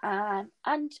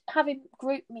 and having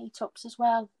group meetups as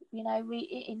well,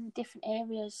 in different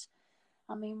areas.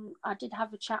 I mean, I did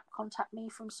have a chap contact me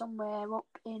from somewhere up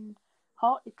in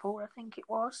Hartlepool, I think it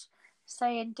was,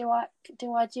 saying, do I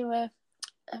do a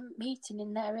meeting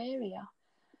in their area?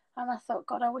 And I thought,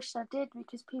 God, I wish I did,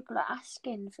 because people are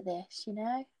asking for this,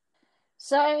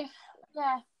 So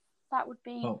yeah, that would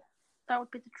be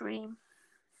the dream.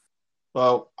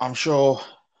 Well, I'm sure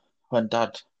when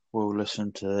Dad will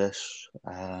listen to this,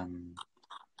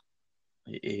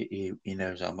 he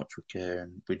knows how much we care,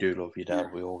 and we do love you,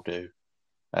 Dad. We all do.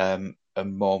 And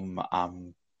Mum,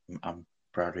 I'm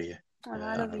proud of you. And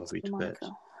I love you too,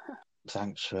 Michael.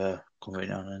 Thanks for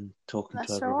coming on and talking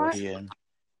That's to everybody. Right. And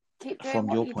keep doing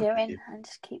what you're doing, and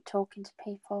just keep talking to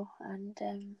people. And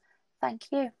thank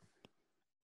you.